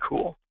stinking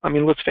cool. I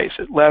mean, let's face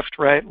it, left,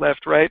 right,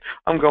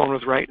 I'm going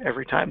with right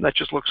every time. That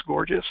just looks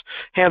gorgeous.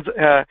 Hats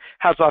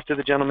off to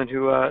the gentleman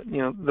who,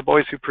 the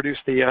boys who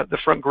produced the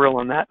front grille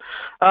on that.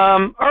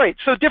 All right,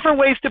 so different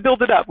ways to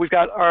build it up. We've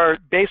got our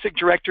basic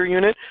director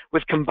unit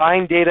with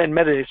combined data and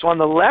metadata. So on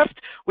the left,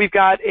 we've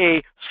got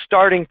a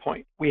starting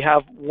point. We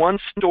have one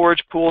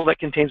storage pool that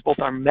contains both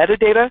our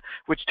metadata,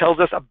 which tells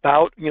us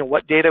about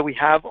what data we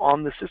have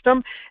on the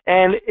system,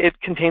 and it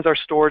contains our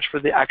storage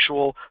for the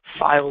actual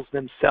files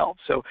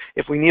themselves. So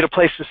if we need a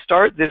place to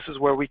start, this is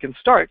where we can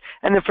start.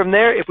 And then from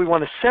there, if we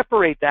want to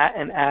separate that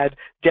and add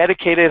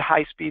dedicated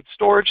high-speed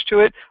storage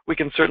to it, we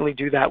can certainly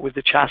do that with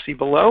the chassis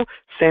below.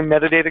 Same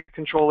metadata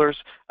controllers,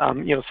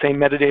 same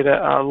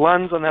metadata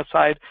LUNs on that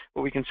side.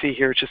 What we can see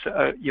here is just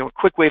a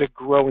quick way to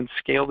grow and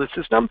scale the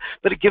system,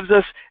 but it gives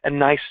us a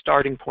nice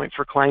starting point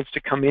for clients to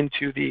come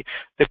into the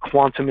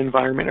Quantum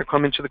environment or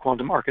come into the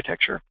Quantum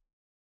architecture.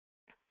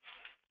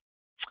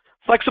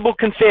 Flexible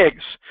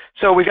configs.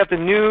 So we've got the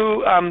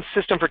new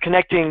system for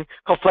connecting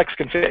called Flex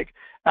Config.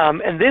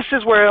 And this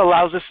is where it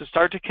allows us to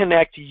start to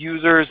connect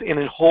users in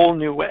a whole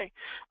new way.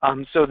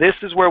 So this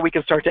is where we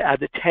can start to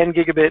add the 10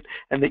 gigabit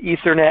and the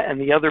Ethernet and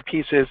the other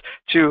pieces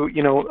to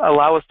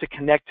allow us to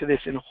connect to this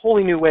in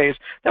wholly new ways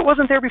that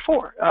wasn't there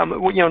before.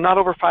 Not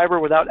over fiber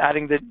without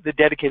adding the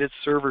dedicated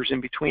servers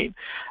in between.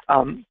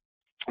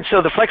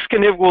 So the Flex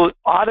Config will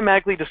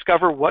automatically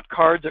discover what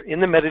cards are in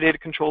the metadata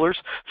controllers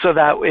so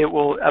that it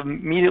will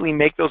immediately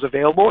make those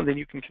available, and then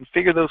you can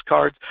configure those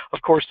cards,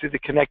 of course, through the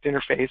Connect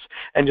interface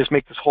and just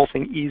make this whole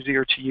thing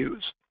easier to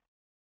use.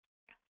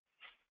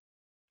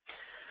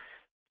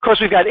 Of course,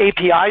 we've got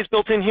APIs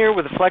built in here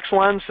with the Flex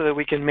one so that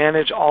we can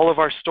manage all of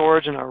our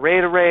storage and our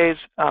RAID arrays,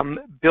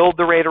 build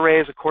the RAID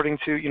arrays according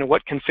to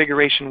what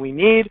configuration we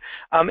need.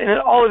 And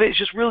all of it is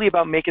just really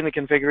about making the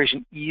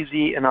configuration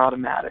easy and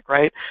automatic,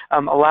 right?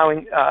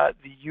 Allowing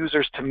the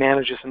users to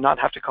manage this and not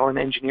have to call an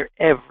engineer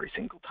every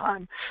single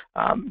time,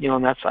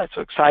 on that side. So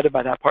excited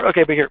by that part.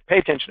 Okay, but here, pay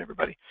attention,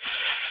 everybody.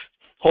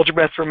 Hold your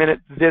breath for a minute.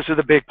 These are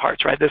the big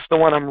parts, right? This is the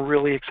one I'm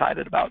really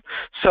excited about.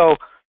 So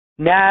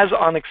NAS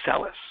on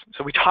Xcellis.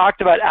 So we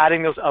talked about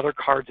adding those other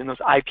cards in those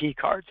IP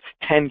cards,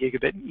 10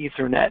 gigabit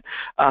Ethernet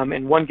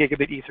and 1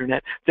 gigabit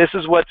Ethernet. This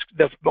is what's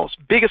the most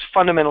biggest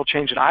fundamental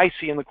change that I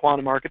see in the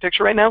quantum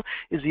architecture right now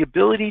is the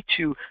ability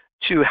to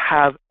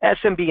have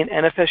SMB and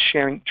NFS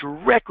sharing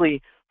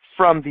directly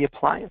from the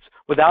appliance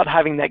without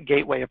having that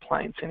gateway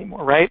appliance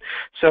anymore, right?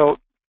 So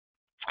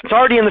it's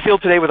already in the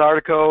field today with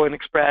Artico and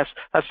Express,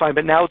 that's fine,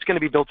 but now it's going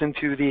to be built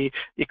into the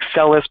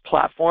Xcellis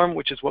platform,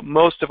 which is what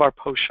most of our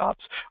post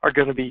shops are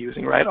going to be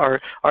using, right?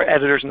 Our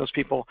editors and those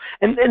people.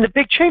 And the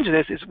big change in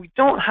this is we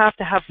don't have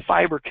to have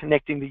fiber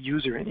connecting the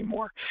user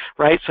anymore,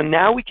 right? So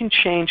now we can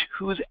change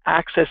who's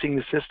accessing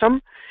the system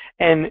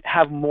and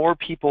have more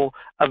people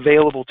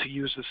available to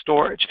use the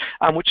storage,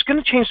 which is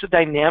going to change the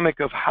dynamic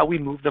of how we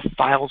move the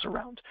files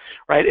around,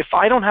 right? If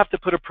I don't have to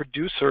put a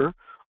producer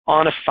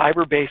on a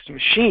fiber-based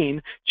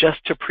machine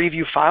just to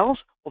preview files,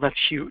 well, that's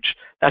huge.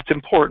 That's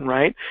important,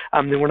 right?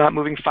 Then we're not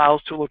moving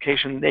files to a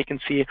location they can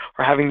see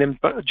or having them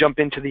jump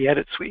into the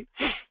edit suite.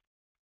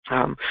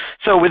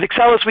 So with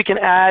Xcellis, we can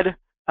add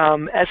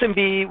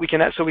SMB, we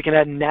can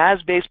add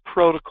NAS-based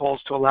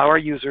protocols to allow our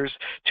users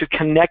to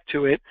connect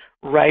to it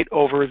right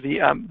over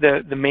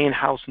the main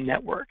house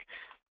network.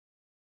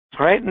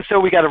 All right, and so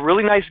we got a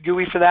really nice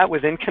GUI for that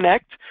within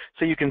Connect,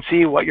 so you can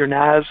see what your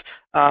NAS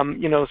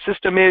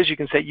system is. You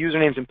can set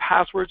usernames and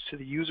passwords to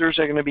the users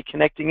that are going to be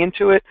connecting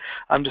into it,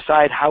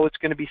 decide how it's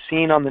going to be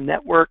seen on the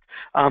network,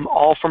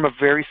 all from a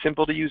very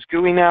simple to use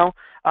GUI now.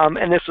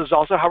 And this is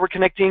also how we're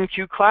connecting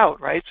Q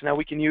Cloud, right? So now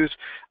we can use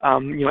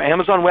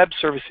Amazon Web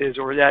Services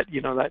or that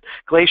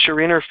Glacier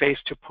interface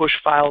to push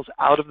files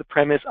out of the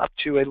premise up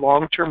to a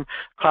long-term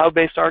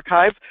cloud-based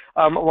archive,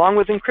 along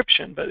with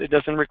encryption. But it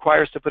doesn't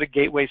require us to put a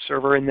gateway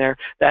server in there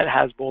that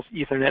has both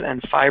Ethernet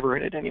and fiber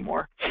in it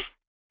anymore.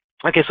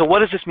 Okay, so what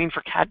does this mean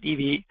for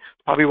CatDV?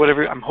 Probably what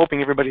I'm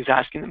hoping everybody's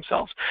asking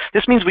themselves.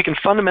 This means we can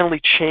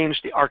fundamentally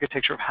change the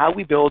architecture of how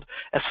we build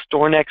a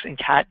StorNext and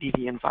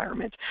CatDV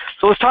environment.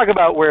 So let's talk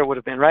about where it would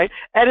have been, right?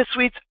 Edit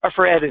suites are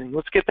for editing.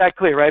 Let's get that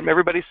clear, right?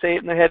 Everybody say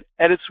it in their head,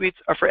 edit suites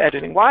are for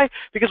editing. Why?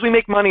 Because we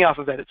make money off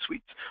of edit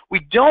suites.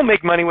 We don't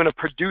make money when a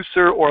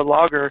producer or a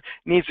logger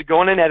needs to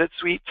go in an edit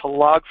suite to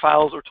log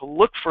files or to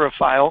look for a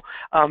file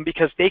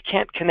because they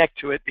can't connect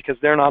to it because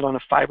they're not on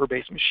a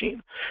fiber-based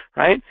machine,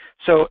 right?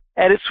 So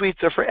edit suites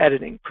are for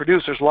editing.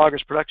 Producers,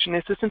 loggers, production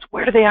assistants,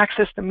 where do they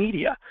access the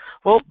media?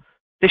 Well,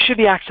 they should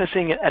be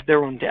accessing it at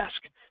their own desk.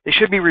 They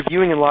should be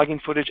reviewing and logging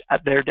footage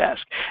at their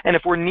desk. And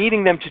if we're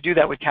needing them to do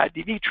that with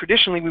CatDV,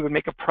 traditionally we would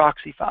make a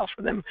proxy file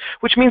for them,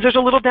 which means there's a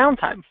little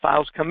downtime.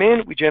 Files come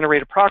in, we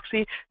generate a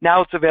proxy,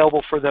 now it's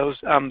available for those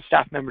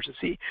staff members to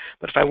see.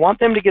 But if I want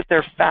them to get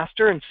there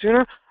faster and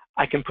sooner,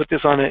 I can put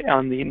this on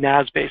the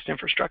NAS-based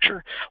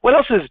infrastructure. What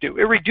else does it do?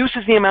 It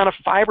reduces the amount of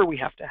fiber we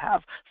have to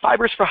have.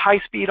 Fiber is for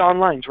high-speed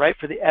onlines, right?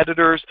 For the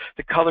editors,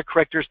 the color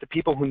correctors, the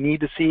people who need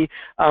to see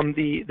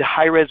the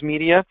high-res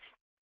media.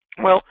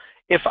 Well,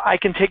 if I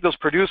can take those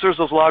producers,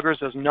 those loggers,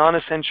 those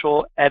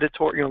non-essential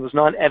those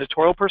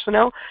non-editorial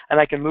personnel, and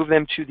I can move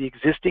them to the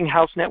existing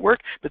house network,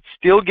 but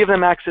still give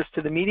them access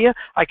to the media,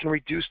 I can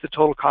reduce the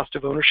total cost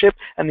of ownership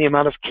and the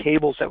amount of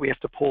cables that we have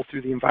to pull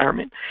through the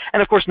environment.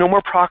 And of course, no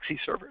more proxy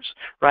servers,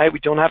 right? We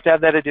don't have to have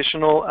that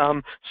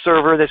additional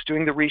server that's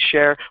doing the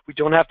reshare. We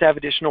don't have to have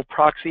additional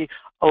proxy.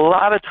 A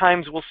lot of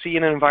times we'll see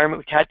in an environment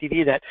with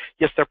CatDV that,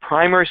 yes, their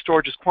primary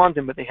storage is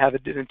Quantum, but they have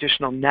an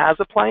additional NAS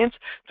appliance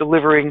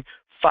delivering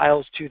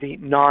files to the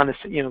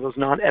those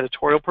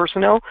non-editorial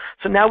personnel.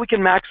 So now we can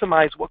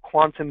maximize what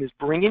Quantum is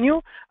bringing you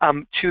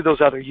to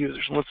those other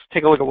users. And let's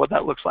take a look at what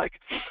that looks like.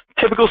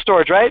 Typical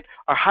storage, right?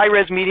 Our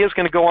high-res media is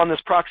going to go on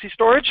this proxy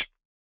storage.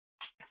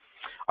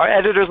 Our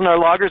editors and our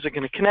loggers are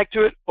going to connect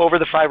to it over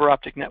the fiber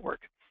optic network.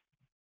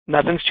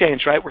 Nothing's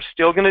changed, right? We're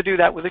still going to do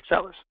that with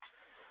Xcellis.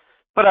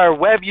 But our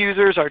web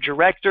users, our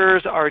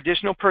directors, our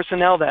additional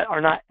personnel that are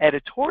not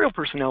editorial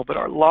personnel, but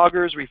are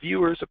loggers,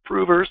 reviewers,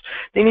 approvers,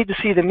 they need to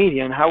see the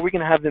media, and how are we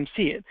going to have them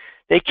see it?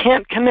 They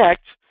can't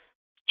connect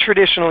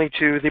traditionally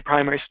to the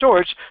primary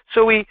storage,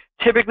 so we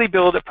typically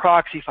build a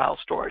proxy file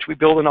storage. We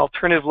build an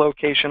alternative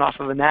location off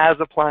of a NAS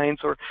appliance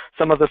or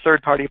some other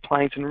third-party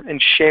appliance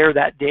and share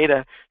that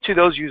data to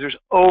those users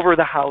over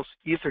the house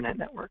Ethernet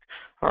network.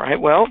 All right,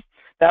 well,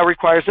 that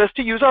requires us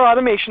to use our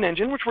automation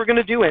engine, which we're going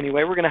to do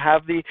anyway. We're going to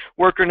have the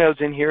worker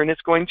nodes in here, and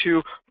it's going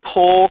to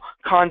pull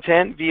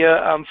content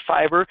via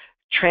fiber,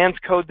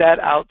 transcode that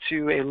out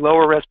to a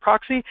lower res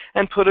proxy,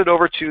 and put it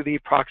over to the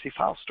proxy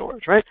file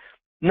storage, right?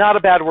 Not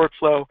a bad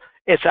workflow.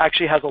 It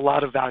actually has a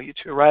lot of value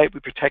to it, right? We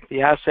protect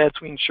the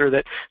assets. We ensure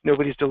that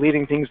nobody's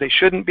deleting things they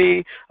shouldn't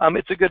be.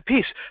 It's a good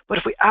piece. But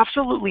if we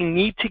absolutely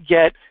need to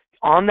get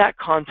on that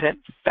content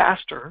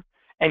faster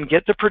and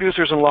get the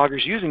producers and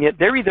loggers using it,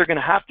 they're either going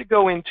to have to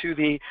go into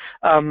the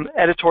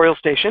editorial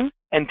station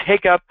and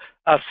take up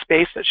a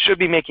space that should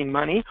be making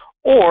money,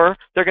 or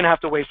they're going to have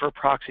to wait for a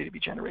proxy to be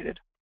generated.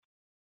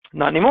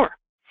 Not anymore.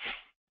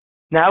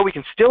 Now we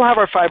can still have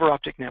our fiber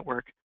optic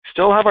network,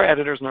 still have our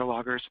editors and our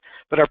loggers,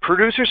 but our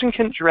producers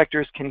and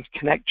directors can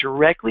connect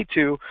directly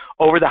to,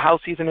 over the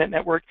house Ethernet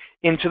network,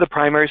 into the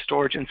primary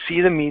storage and see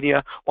the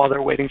media while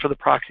they're waiting for the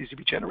proxies to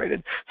be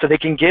generated. So they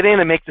can get in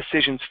and make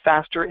decisions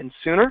faster and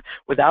sooner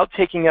without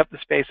taking up the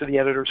space of the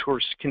editors who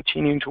are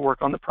continuing to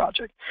work on the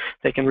project.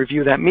 They can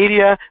review that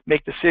media,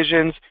 make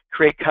decisions,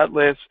 create cut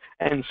lists,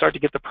 and start to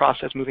get the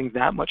process moving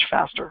that much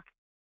faster.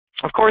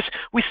 Of course,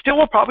 we still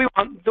will probably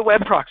want the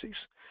web proxies,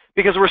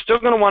 because we're still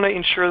going to want to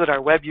ensure that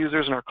our web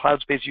users and our cloud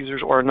space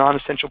users or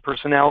non-essential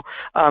personnel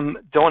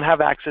don't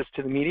have access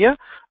to the media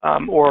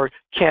or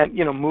can't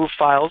move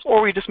files,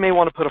 or we just may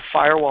want to put a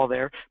firewall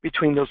there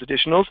between those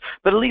additionals.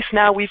 But at least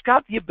now we've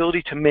got the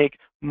ability to make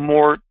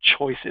more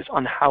choices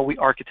on how we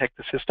architect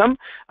the system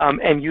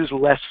and use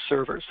less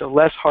servers, so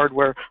less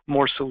hardware,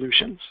 more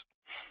solutions.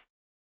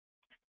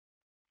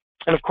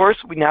 And of course,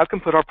 we now can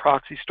put our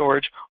proxy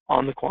storage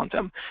on the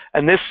Quantum.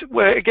 And this,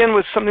 again,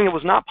 was something that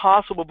was not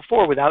possible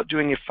before without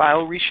doing a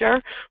file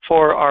reshare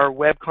for our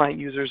web client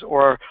users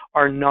or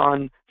our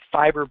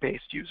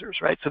non-fiber-based users,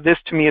 right? So this,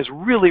 to me, is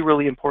really,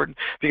 really important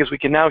because we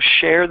can now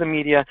share the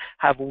media,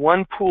 have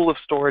one pool of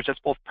storage that's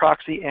both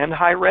proxy and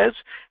high-res,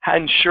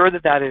 ensure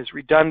that that is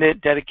redundant,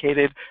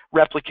 dedicated,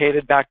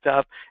 replicated, backed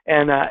up,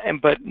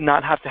 but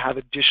not have to have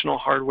additional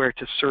hardware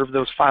to serve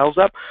those files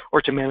up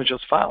or to manage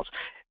those files.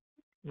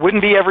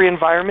 Wouldn't be every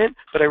environment,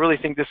 but I really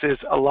think this is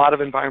a lot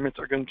of environments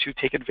are going to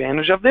take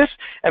advantage of this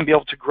and be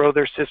able to grow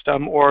their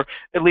system or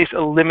at least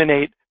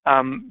eliminate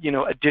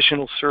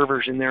additional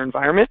servers in their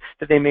environment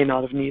that they may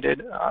not have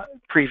needed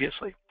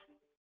previously.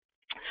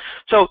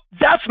 So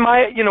that's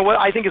what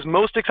I think is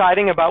most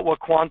exciting about what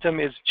Quantum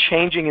is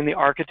changing in the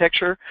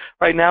architecture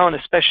right now, and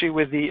especially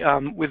with the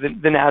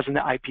NAS and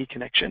the IP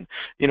connection.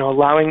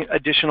 Allowing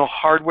additional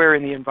hardware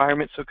in the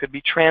environment, so it could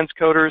be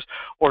transcoders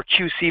or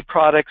QC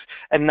products,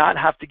 and not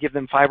have to give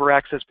them fiber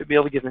access, but be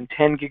able to give them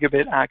 10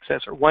 gigabit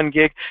access or 1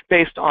 gig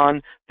based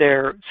on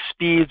their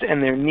speeds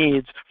and their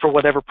needs for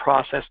whatever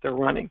process they're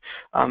running.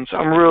 So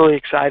I'm really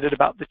excited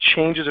about the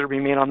changes that are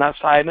being made on that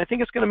side, and I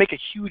think it's going to make a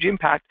huge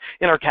impact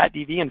in our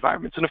CatDV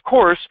environments. And of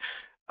course,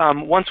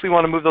 once we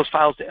want to move those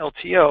files to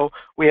LTO,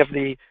 we have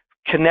the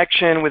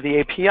connection with the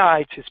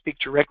API to speak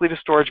directly to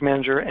Storage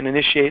Manager and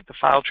initiate the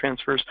file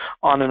transfers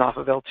on and off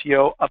of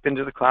LTO up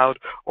into the cloud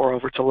or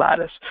over to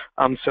Lattice.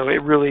 So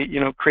it really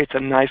creates a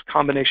nice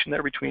combination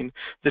there between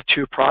the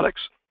two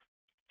products.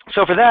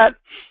 So for that,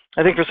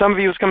 I think for some of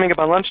you it's coming up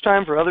on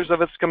lunchtime, for others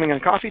of us it's coming on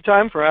coffee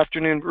time for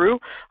afternoon brew.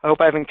 I hope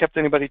I haven't kept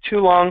anybody too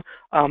long.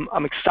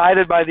 I'm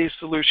excited by these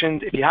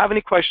solutions. If you have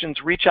any questions,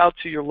 reach out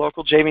to your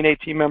local JB&A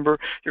team member,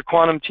 your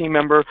Quantum team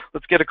member.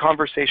 Let's get a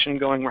conversation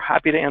going. We're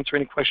happy to answer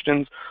any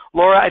questions.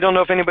 Laura, I don't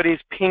know if anybody's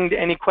pinged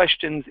any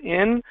questions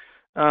in.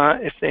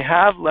 If they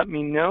have, let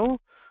me know.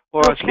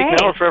 Laura, speak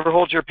now or forever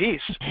hold your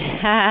peace.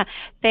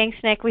 Thanks,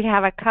 Nick. We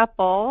have a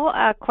couple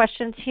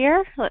questions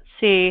here. Let's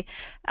see.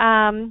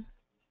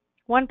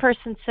 One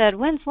person said,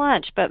 "When's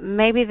lunch?" But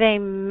maybe they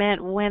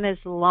meant when is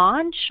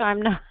launch.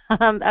 I'm not.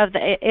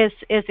 Is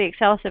the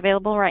Xcellis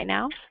available right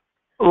now?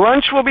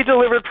 Lunch will be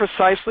delivered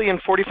precisely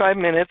in 45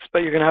 minutes, but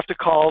you're going to have to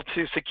call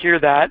to secure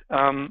that.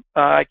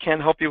 I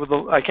can't help you with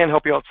I can't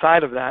help you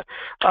outside of that.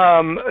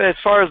 As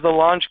far as the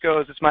launch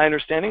goes, it's my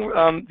understanding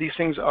these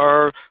things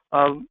are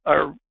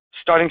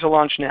starting to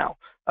launch now.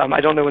 I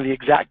don't know when the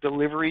exact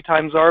delivery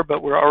times are,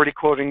 but we're already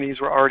quoting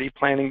these, we're already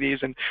planning these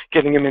and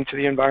getting them into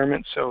the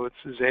environment. So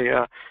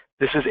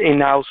this is a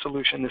now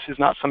solution. This is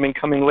not something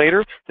coming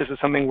later. This is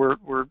something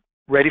we're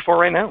ready for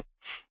right now.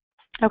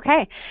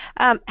 Okay.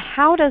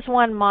 How does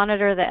one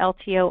monitor the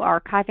LTO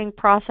archiving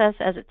process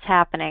as it's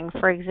happening?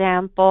 For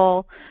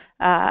example,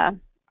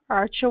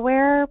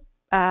 Archaware,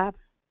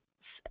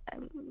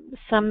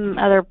 some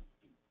other,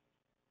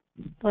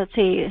 let's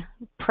see,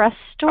 Press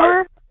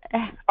Store?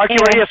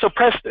 Archaware, yeah, so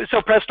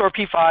Pressstore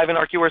P5 and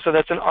Archaware, so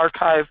that's an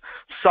archive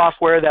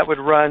software that would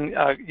run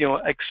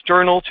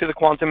external to the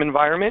Quantum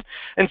environment.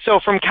 And so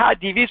from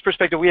CatDV's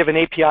perspective, we have an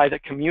API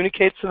that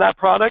communicates to that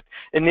product,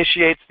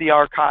 initiates the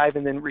archive,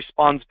 and then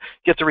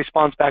gets a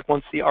response back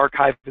once the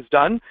archive is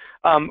done.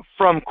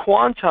 From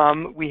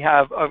Quantum, we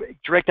have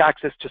direct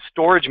access to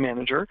Storage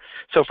Manager.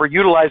 So for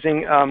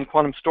utilizing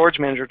Quantum Storage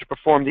Manager to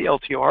perform the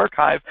LTO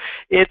archive,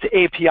 its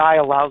API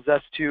allows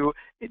us to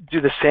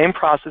do the same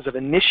process of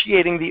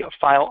initiating the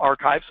file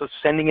archive, so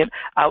sending it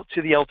out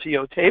to the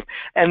LTO tape,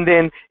 and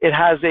then it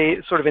has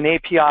a sort of an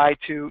API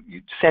to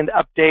send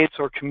updates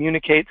or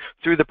communicate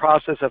through the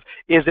process of,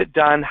 is it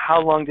done,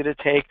 how long did it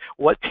take,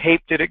 what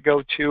tape did it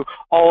go to.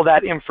 All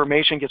that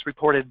information gets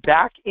reported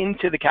back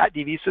into the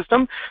CatDV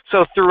system.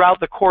 So throughout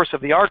the course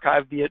of the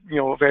archive, be it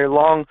a very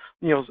long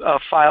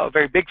file, a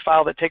very big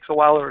file that takes a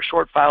while, or a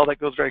short file that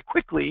goes very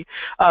quickly,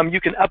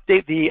 you can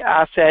update the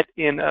asset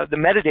in the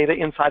metadata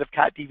inside of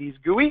CatDV's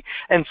GUI GUI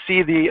and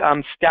see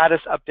the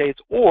status updates,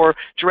 or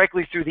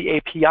directly through the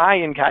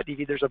API in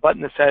CatDV, there's a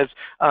button that says,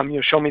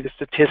 show me the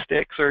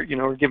statistics, or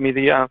or give me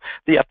the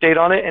update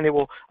on it, and it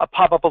will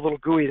pop up a little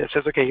GUI that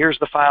says, okay, here's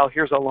the file,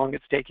 here's how long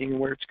it's taking, and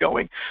where it's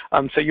going.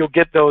 So you'll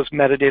get those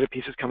metadata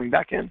pieces coming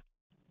back in.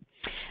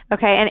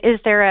 Okay, and is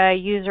there a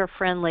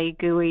user-friendly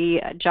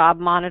GUI job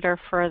monitor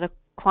for the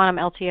Quantum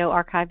LTO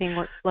archiving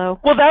workflow?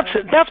 Well,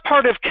 that's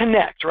part of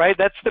Connect, right?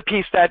 That's the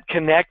piece that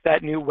Connect,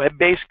 that new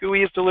web-based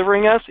GUI, is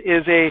delivering us,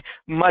 is a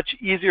much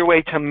easier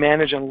way to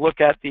manage and look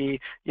at the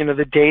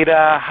the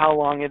data, how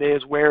long it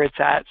is, where it's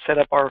at, set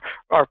up our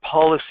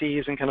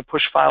policies, and kind of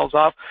push files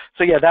off.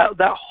 So yeah,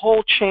 that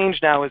whole change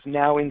now is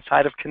now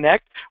inside of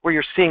Connect, where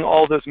you're seeing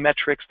all those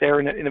metrics there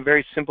in a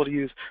very simple to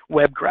use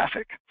web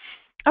graphic.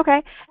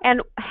 Okay,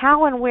 and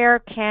how and where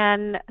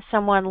can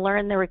someone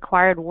learn the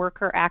required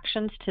worker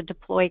actions to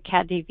deploy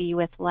CatDV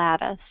with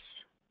Lattice?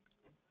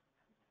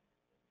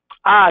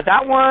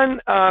 That one,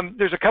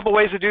 there's a couple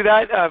ways to do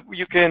that.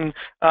 You can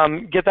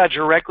get that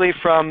directly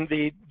from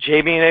the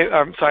JB&A,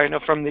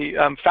 from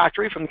the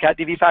factory, from the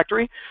CatDV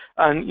factory,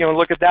 and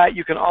look at that.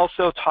 You can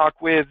also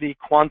talk with the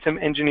Quantum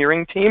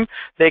engineering team.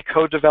 They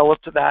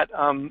co-developed that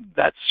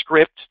that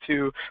script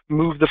to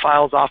move the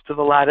files off to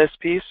the Lattice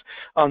piece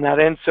on that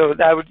end. So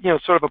that would,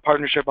 sort of a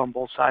partnership on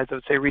both sides. I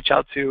would say reach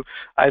out to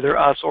either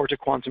us or to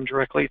Quantum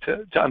directly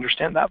to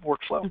understand that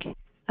workflow.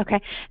 Okay.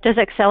 Does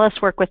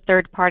Xcellis work with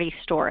third-party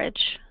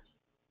storage?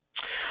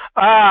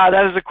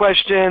 That is a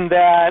question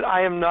that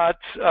I am not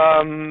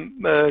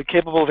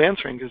capable of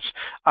answering, because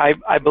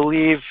I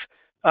believe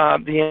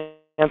the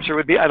answer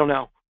would be, I don't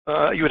know.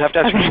 You would have to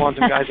ask the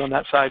Quantum guys on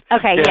that side.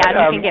 Okay,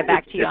 yeah, we can get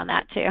back to you on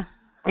that too.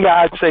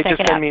 Yeah, I'd say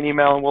just send me an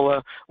email and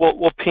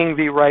we'll ping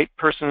the right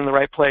person in the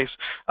right place.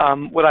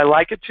 Would I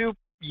like it to?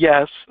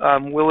 Yes.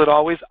 Will it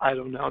always? I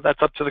don't know.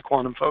 That's up to the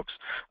Quantum folks,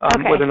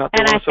 whether or not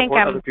they want to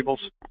support other people's.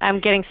 I'm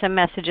getting some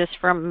messages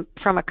from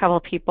a couple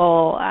of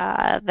people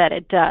that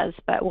it does,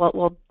 but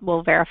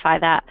we'll verify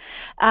that.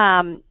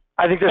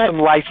 I think there's some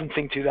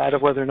licensing to that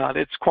of whether or not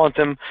it's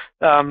Quantum,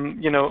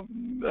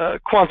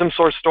 Quantum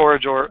source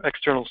storage or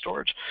external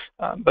storage,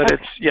 but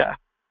it's yeah.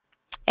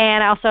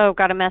 And I also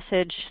got a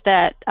message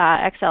that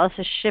Xcellis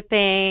is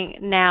shipping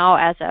now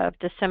as of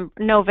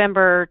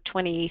November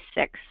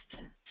 26th.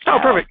 So oh,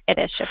 perfect. It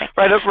is shipping.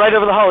 Right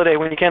over the holiday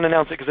when you can't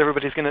announce it because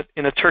everybody's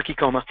in a turkey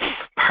coma.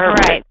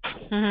 Perfect. Right.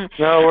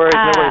 Mm-hmm. No worries,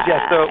 no worries.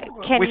 Yeah,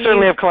 so we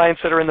certainly have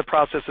clients that are in the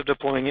process of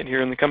deploying it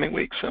here in the coming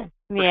weeks. So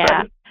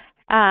yeah.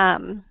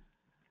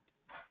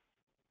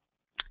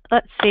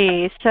 Let's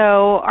see.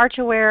 So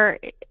Archaware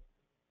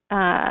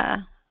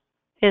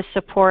is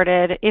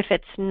supported if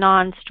it's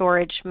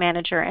non-storage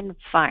manager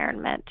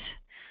environment.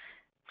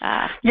 So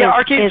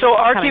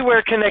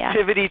Archaware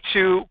connectivity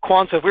to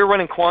Quantum, if we're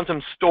running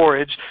Quantum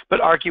storage, but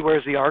Archaware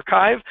is the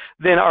archive,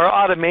 then our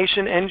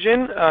automation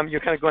engine,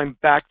 you're kind of going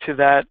back to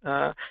that,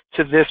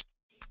 to this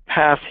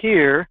path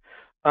here,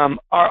 our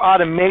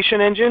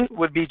automation engine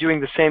would be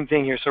doing the same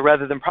thing here. So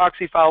rather than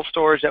proxy file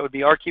storage, that would be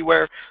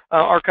Archaware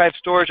archive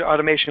storage.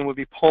 Automation would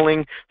be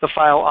pulling the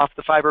file off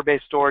the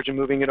fiber-based storage and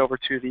moving it over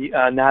to the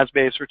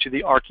NAS-based or to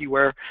the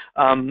Archaware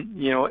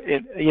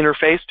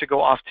interface to go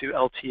off to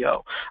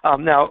LTO.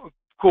 Now,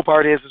 cool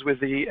part is with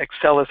the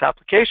Xcellis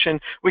application,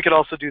 we could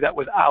also do that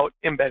without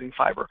embedding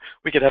fiber.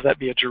 We could have that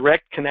be a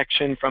direct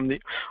connection from the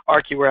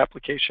Archaware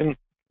application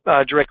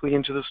directly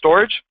into the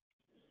storage.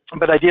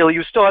 But ideally,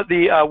 you still have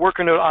the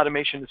worker node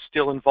automation is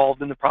still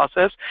involved in the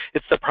process.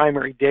 It's the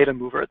primary data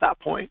mover at that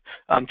point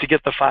to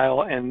get the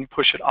file and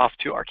push it off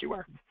to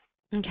Archaware.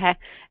 Okay.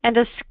 And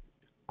does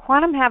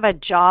Quantum have a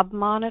job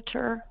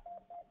monitor,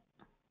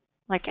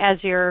 like as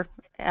you're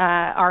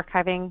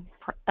archiving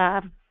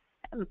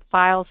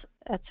files,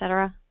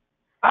 etc.?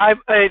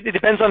 It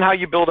depends on how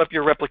you build up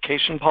your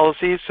replication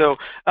policies. So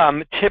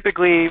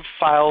typically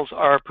files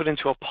are put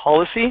into a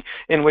policy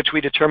in which we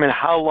determine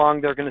how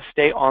long they're going to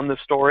stay on the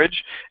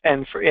storage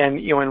and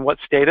in what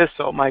status.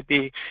 So it might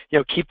be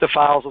keep the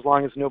files as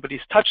long as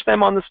nobody's touched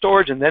them on the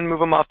storage and then move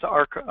them off to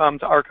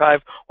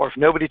archive, or if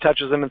nobody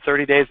touches them in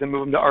 30 days, then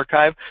move them to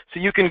archive.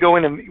 So you can go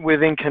in and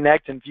within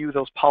Connect and view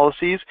those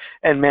policies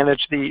and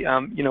manage the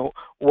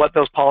what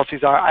those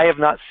policies are. I have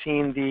not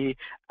seen the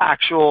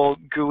actual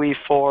GUI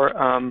for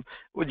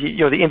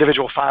the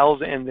individual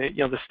files and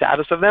the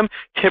status of them.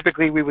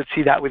 Typically, we would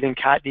see that within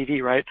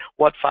CatDV, right?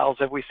 What files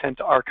have we sent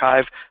to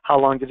archive? How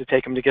long did it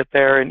take them to get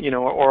there? And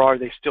or are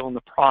they still in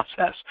the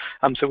process?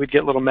 So we'd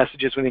get little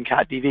messages within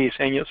CatDV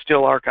saying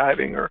still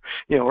archiving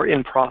or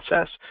in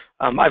process.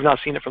 I've not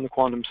seen it from the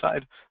Quantum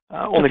side,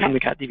 only from the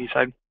CatDV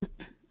side.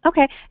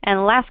 Okay,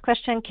 and last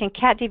question, can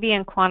CatDV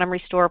and Quantum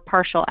restore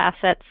partial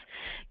assets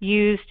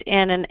used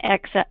in an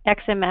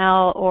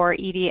XML or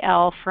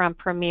EDL from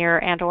Premiere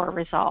and or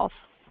Resolve?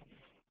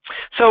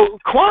 So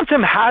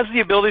Quantum has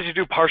the ability to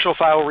do partial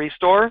file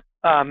restore.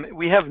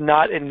 We have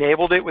not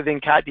enabled it within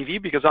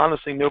CatDV because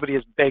honestly nobody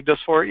has begged us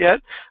for it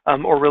yet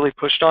or really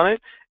pushed on it.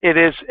 it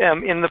is,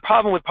 and the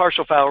problem with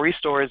partial file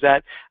restore is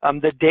that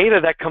the data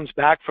that comes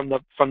back from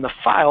the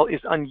file is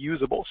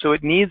unusable. So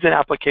it needs an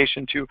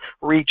application to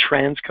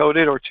retranscode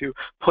it or to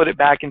put it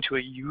back into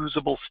a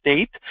usable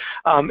state.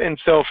 And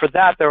so for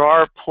that, there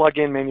are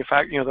plug-in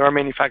manufacturers, there are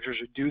manufacturers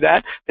who do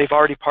that. They've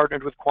already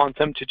partnered with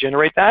Quantum to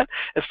generate that.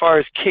 As far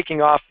as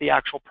kicking off the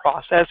actual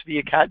process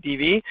via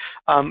CatDV,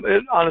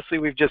 honestly,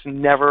 we've just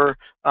never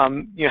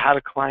had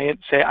a client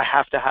say, I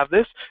have to have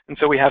this, and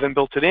so we haven't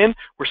built it in.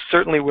 We're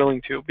certainly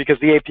willing to, because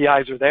the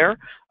APIs are there.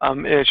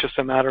 And it's just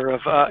a matter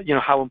of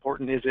how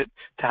important is it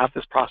to have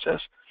this process.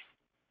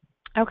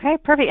 Okay,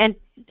 perfect. And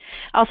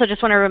also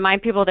just want to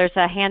remind people there's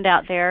a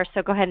handout there,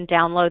 so go ahead and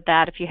download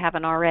that if you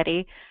haven't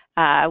already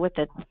with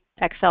the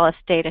Xcellis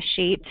data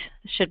sheet.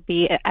 It should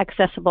be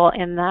accessible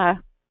in the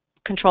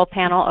control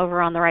panel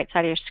over on the right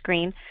side of your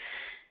screen.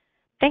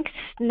 Thanks,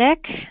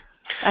 Nick.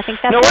 I think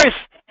that's no worries.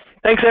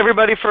 Thanks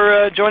everybody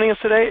for joining us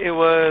today. It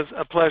was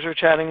a pleasure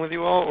chatting with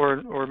you all,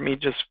 or me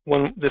just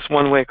this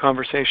one-way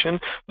conversation.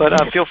 But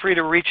feel free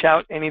to reach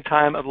out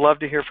anytime. I'd love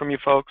to hear from you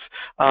folks,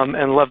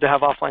 and love to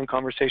have offline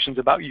conversations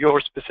about your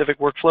specific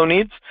workflow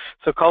needs.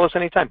 So call us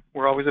anytime.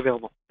 We're always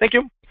available. Thank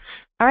you.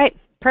 All right,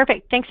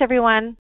 perfect. Thanks everyone.